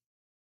 18.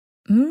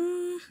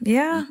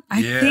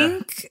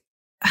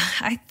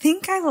 I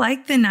think I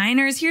like the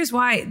Niners. Here's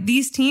why.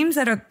 These teams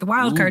that are the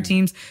wild card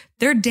teams,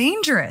 they're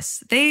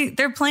dangerous.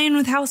 They're playing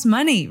with house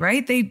money,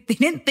 right? They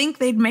didn't think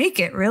they'd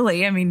make it,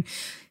 really. I mean,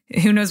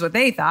 who knows what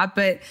they thought,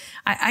 but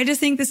I just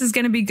think this is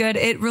going to be good.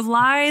 It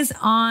relies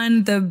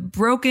on the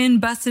broken,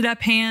 busted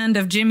up hand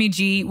of Jimmy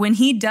G. When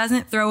he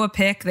doesn't throw a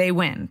pick, they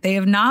win. They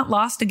have not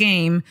lost a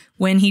game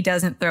when he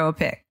doesn't throw a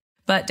pick.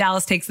 But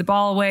Dallas takes the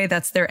ball away.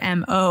 That's their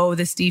MO.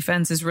 This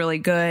defense is really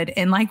good.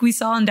 And like we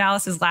saw in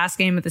Dallas's last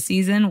game of the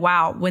season,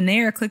 wow, when they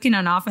are clicking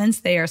on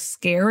offense, they are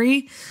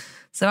scary.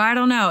 So I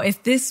don't know.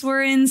 If this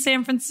were in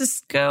San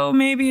Francisco,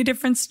 maybe a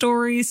different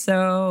story.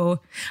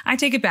 So I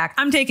take it back.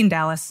 I'm taking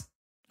Dallas.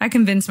 I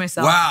convinced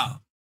myself.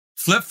 Wow.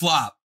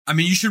 Flip-flop. I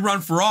mean, you should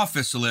run for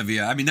office,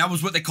 Olivia. I mean, that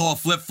was what they call a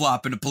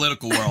flip-flop in the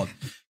political world.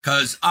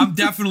 Because I'm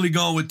definitely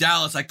going with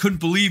Dallas. I couldn't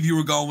believe you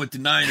were going with the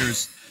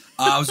Niners.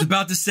 I was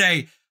about to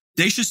say,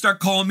 they should start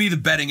calling me the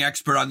betting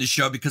expert on this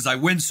show because I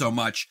win so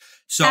much.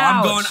 So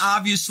I'm going,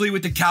 obviously,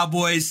 with the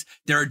Cowboys.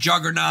 They're a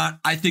juggernaut.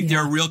 I think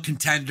they're a real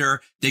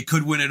contender. They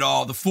could win it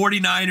all. The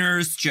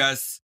 49ers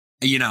just,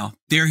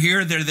 they're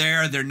here, they're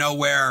there, they're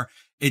nowhere.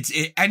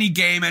 Any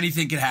game,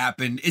 anything can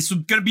happen. It's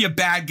going to be a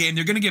bad game.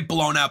 They're going to get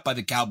blown out by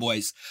the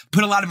Cowboys.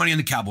 Put a lot of money on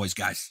the Cowboys,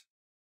 guys.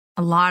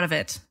 A lot of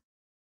it.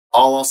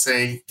 All I'll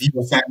say,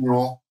 Deebo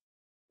Samuel,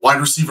 wide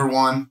receiver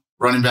 1,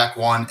 running back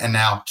 1, and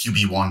now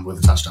QB 1 with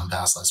a touchdown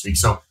pass last week.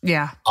 So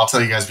yeah, I'll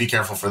tell you guys, be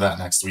careful for that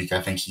next week. I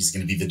think he's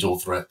going to be the dual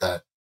threat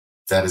that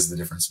is the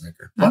difference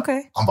maker. But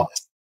okay. I'm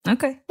biased.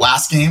 Okay.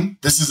 Last game.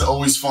 This is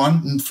always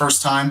fun.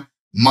 First time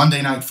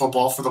Monday Night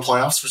Football for the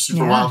playoffs for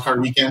Super Wildcard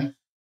Weekend.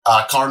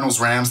 Cardinals,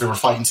 Rams, they were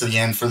fighting to the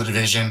end for the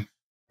division.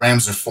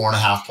 Rams are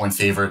 4.5-point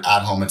favorite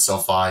at home at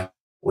SoFi.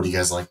 What do you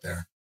guys like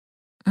there?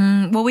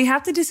 Well, we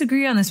have to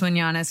disagree on this one,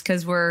 Giannis,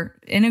 because we're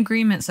in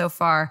agreement so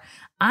far.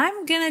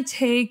 I'm going to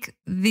take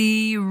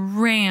the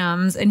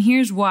Rams, and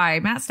here's why.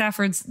 Matt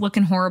Stafford's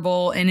looking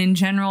horrible, and in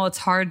general, it's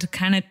hard to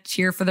kind of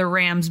cheer for the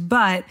Rams,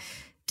 but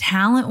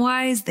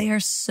talent-wise, they are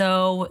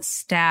so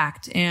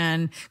stacked,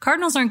 and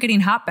Cardinals aren't getting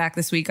Hop back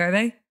this week, are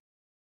they?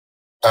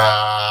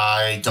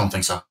 I don't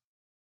think so.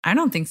 I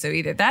don't think so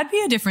either. That'd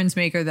be a difference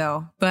maker,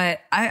 though.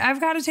 But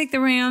I've got to take the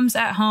Rams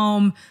at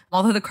home,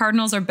 although the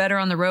Cardinals are better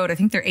on the road. I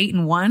think they're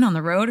 8-1 on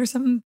the road or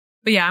something.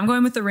 But yeah, I'm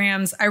going with the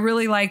Rams. I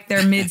really like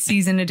their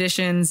mid-season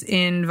additions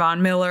in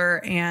Von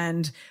Miller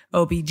and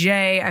OBJ.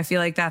 I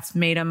feel like that's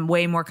made them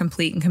way more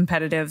complete and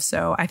competitive.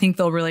 So I think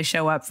they'll really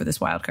show up for this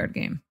wildcard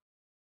game.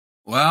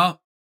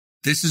 Well,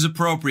 this is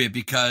appropriate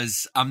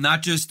because I'm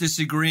not just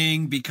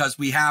disagreeing because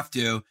we have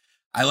to.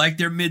 I like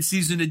their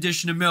mid-season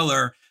addition of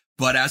Miller.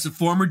 But as a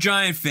former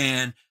Giant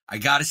fan, I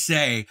got to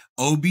say,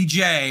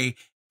 OBJ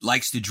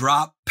likes to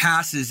drop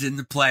passes in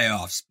the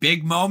playoffs.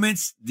 Big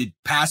moments, the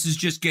passes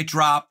just get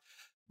dropped.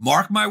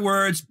 Mark my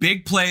words,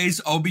 big plays.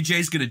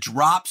 OBJ's going to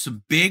drop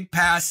some big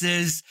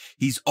passes.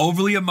 He's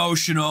overly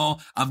emotional.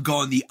 I'm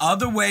going the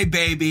other way,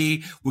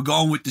 baby. We're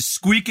going with the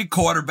squeaky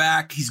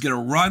quarterback. He's going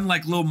to run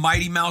like little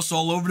Mighty Mouse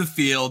all over the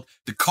field.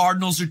 The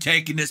Cardinals are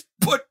taking this.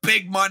 Put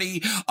big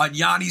money on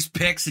Yanni's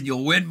picks and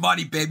you'll win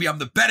money, baby. I'm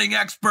the betting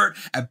expert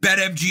at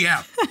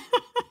BetMGM.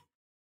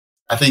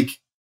 I think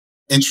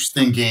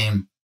interesting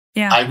game.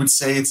 Yeah. I would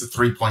say it's a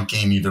 3-point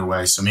game either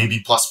way. So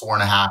maybe plus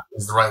 4.5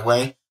 is the right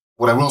way.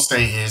 What I will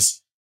say is,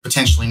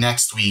 potentially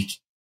next week,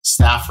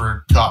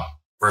 Stafford, Kupp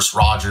versus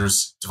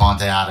Rodgers,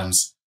 Devontae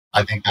Adams.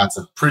 I think that's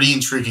a pretty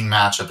intriguing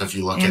matchup if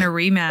you look at a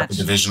rematch, the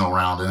divisional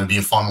round, and it'd be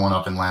a fun one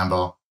up in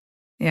Lambeau.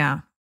 Yeah,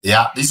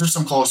 these are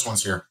some close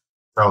ones here.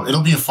 So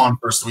it'll be a fun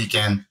first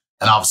weekend,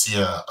 and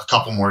obviously a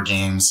couple more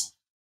games,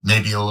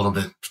 maybe a little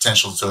bit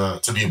potential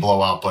to be a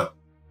blowout, but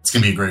it's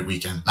gonna be a great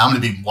weekend. And I'm gonna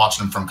be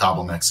watching them from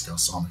Cabo, Mexico,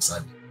 so I'm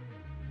excited.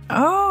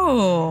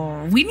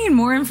 Oh, we need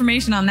more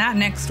information on that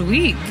next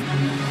week.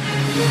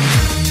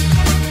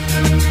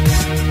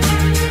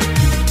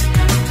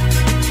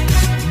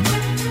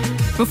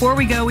 Before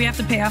we go, we have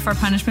to pay off our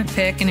punishment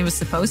pick, and it was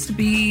supposed to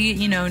be,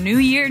 new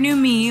year, new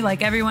me,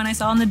 like everyone I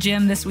saw in the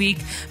gym this week.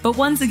 But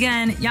once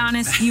again,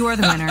 Giannis, you are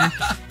the winner.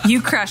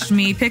 You crushed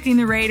me, picking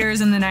the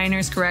Raiders and the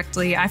Niners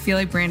correctly. I feel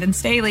like Brandon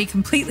Staley,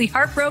 completely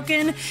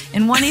heartbroken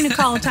and wanting to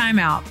call a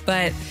timeout.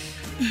 But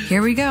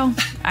here we go.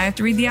 I have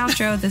to read the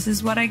outro. This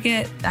is what I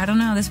get. I don't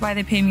know. This is why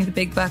they pay me the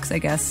big bucks, I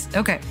guess.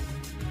 Okay.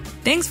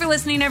 Thanks for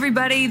listening,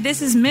 everybody.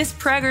 This is Miss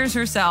Preggers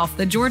herself,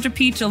 the Georgia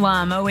Peach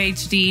alum,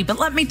 OHD. But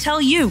let me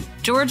tell you,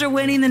 Georgia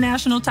winning the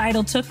national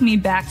title took me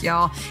back,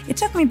 y'all. It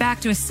took me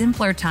back to a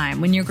simpler time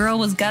when your girl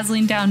was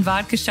guzzling down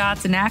vodka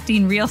shots and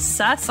acting real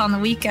sus on the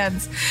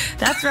weekends.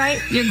 That's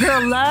right, your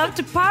girl loved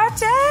to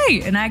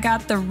party, and I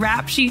got the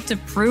rap sheet to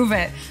prove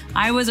it.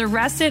 I was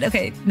arrested.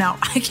 Okay, no,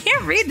 I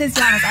can't read this,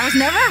 Giannis. I was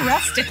never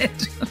arrested.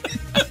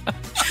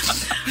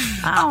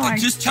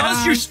 Just tell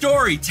us your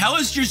story. Tell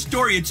us your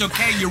story. It's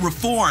okay. You're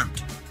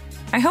reformed.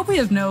 I hope we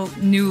have no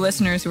new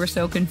listeners who are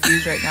so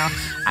confused right now.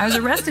 I was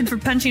arrested for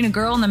punching a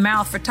girl in the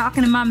mouth for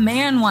talking to my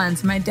man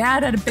once. My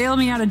dad had to bail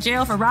me out of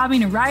jail for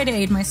robbing a Rite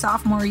Aid my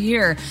sophomore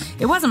year.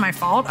 It wasn't my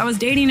fault. I was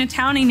dating a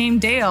townie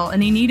named Dale,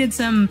 and he needed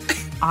some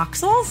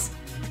oxals?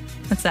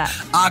 What's that?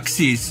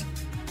 Oxys.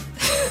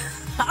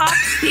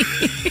 Oxy.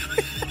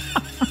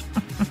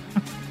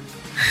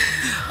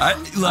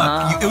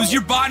 Look, it was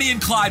your Bonnie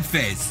and Clyde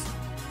face.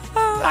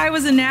 I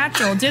was a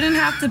natural. Didn't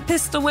have to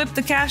pistol whip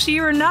the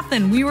cashier or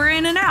nothing. We were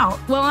in and out.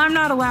 Well, I'm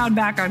not allowed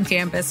back on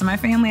campus, and my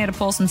family had to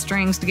pull some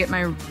strings to get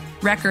my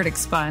record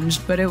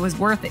expunged, but it was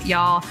worth it,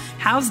 y'all.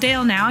 How's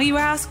Dale now, you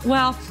ask?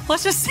 Well,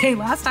 let's just say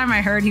last time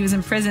I heard he was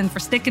in prison for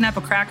sticking up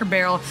a Cracker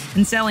Barrel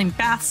and selling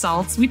bath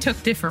salts. We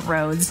took different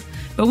roads,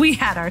 but we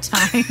had our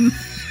time.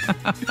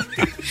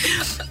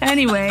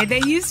 Anyway, they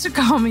used to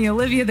call me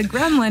Olivia the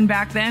Gremlin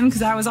back then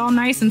because I was all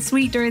nice and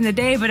sweet during the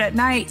day, but at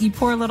night you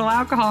pour a little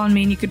alcohol on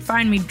me and you could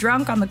find me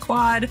drunk on the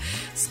quad,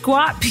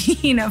 squat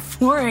peeing at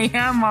 4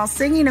 a.m. while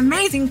singing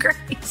Amazing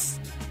Grace.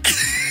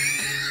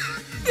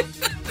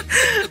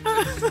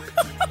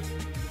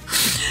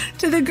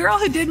 To the girl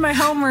who did my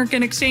homework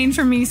in exchange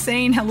for me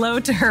saying hello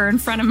to her in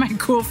front of my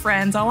cool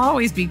friends, I'll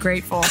always be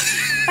grateful.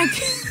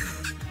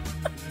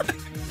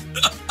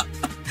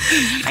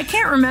 I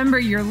can't remember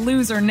your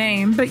loser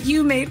name, but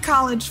you made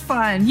college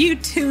fun. You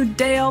too,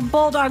 Dale.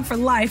 Bulldog for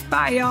life.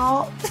 Bye,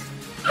 y'all.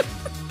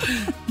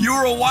 You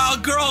were a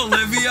wild girl,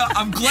 Olivia.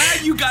 I'm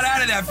glad you got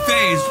out of that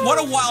phase. What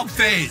a wild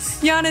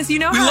phase. Giannis, you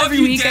know how every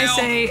week Dale. I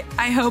say,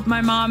 I hope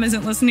my mom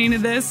isn't listening to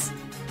this?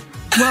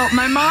 Well,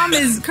 my mom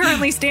is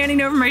currently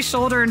standing over my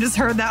shoulder and just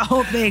heard that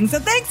whole thing. So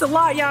thanks a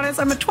lot, Giannis.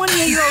 I'm a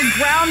 28-year-old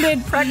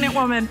grounded pregnant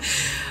woman.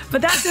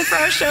 But that's it for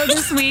our show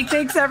this week.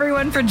 Thanks,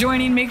 everyone, for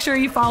joining. Make sure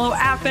you follow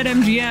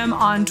 @BetMGM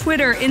on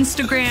Twitter,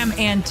 Instagram,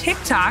 and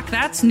TikTok.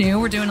 That's new.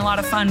 We're doing a lot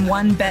of fun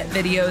one-bet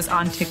videos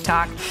on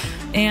TikTok.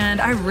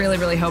 And I really,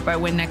 really hope I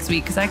win next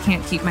week because I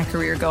can't keep my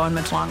career going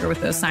much longer with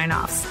those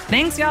sign-offs.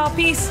 Thanks, y'all.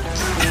 Peace.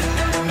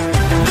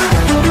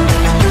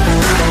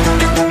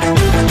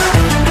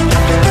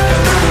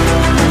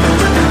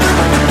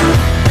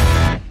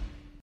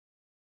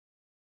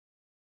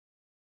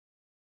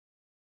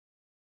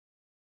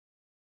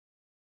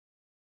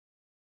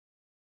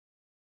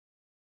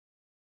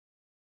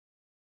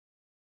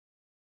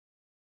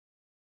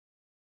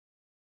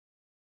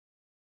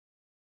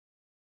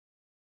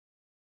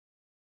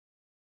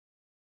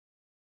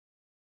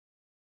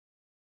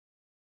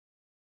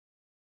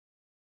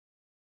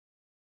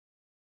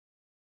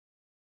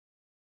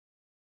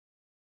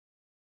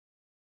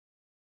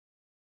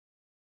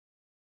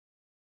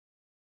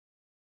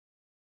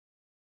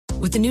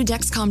 With the new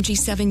Dexcom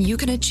G7, you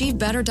can achieve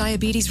better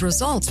diabetes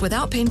results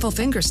without painful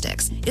finger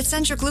sticks. It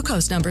sends your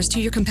glucose numbers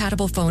to your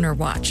compatible phone or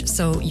watch,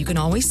 so you can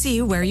always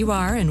see where you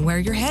are and where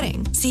you're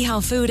heading. See how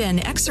food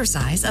and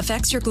exercise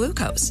affects your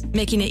glucose,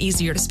 making it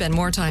easier to spend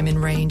more time in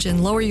range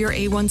and lower your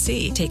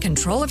A1C. Take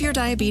control of your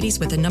diabetes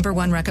with the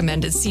 #1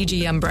 recommended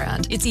CGM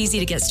brand. It's easy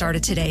to get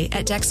started today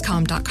at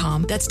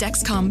Dexcom.com. That's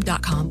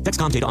Dexcom.com.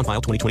 Dexcom data on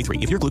file 2023.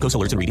 If your glucose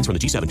alerts and readings from the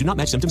G7 do not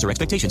match symptoms or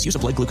expectations, use a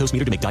blood glucose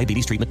meter to make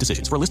diabetes treatment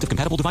decisions. For a list of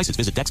compatible devices,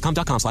 visit Dexcom.com/compatibility.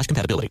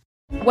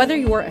 Whether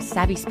you're a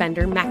savvy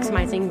spender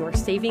maximizing your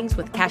savings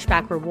with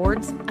cashback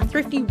rewards, a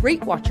thrifty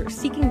rate watcher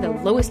seeking the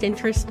lowest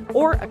interest,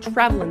 or a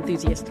travel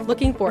enthusiast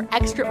looking for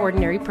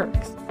extraordinary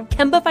perks,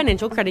 Kemba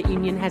Financial Credit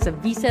Union has a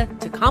visa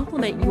to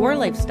complement your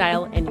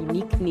lifestyle and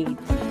unique needs.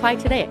 Apply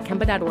today at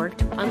Kemba.org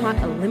to unlock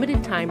a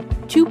limited time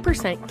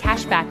 2%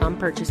 cash back on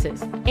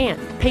purchases and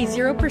pay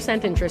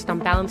 0% interest on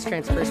balance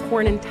transfers for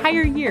an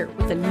entire year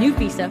with a new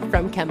visa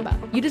from Kemba.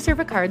 You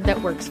deserve a card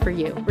that works for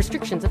you.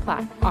 Restrictions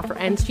apply. Offer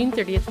ends June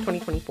 30th,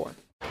 2024.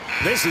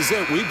 This is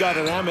it. We've got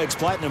an Amex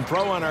Platinum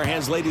Pro on our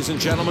hands, ladies and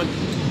gentlemen.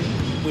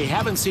 We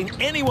haven't seen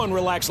anyone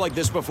relax like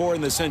this before in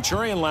the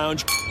Centurion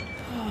Lounge.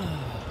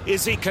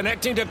 Is he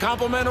connecting to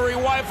complimentary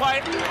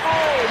Wi-Fi? Oh,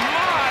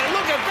 my!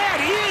 Look at that!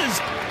 He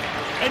is!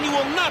 And you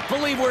will not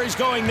believe where he's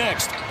going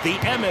next. The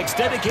Amex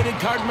dedicated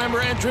card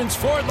member entrance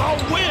for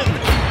the win!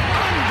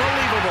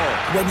 Unbelievable!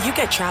 When you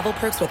get travel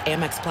perks with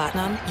Amex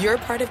Platinum, you're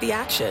part of the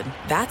action.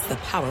 That's the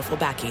powerful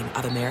backing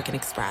of American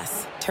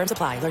Express. Terms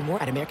apply. Learn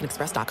more at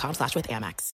americanexpress.com/withAmex.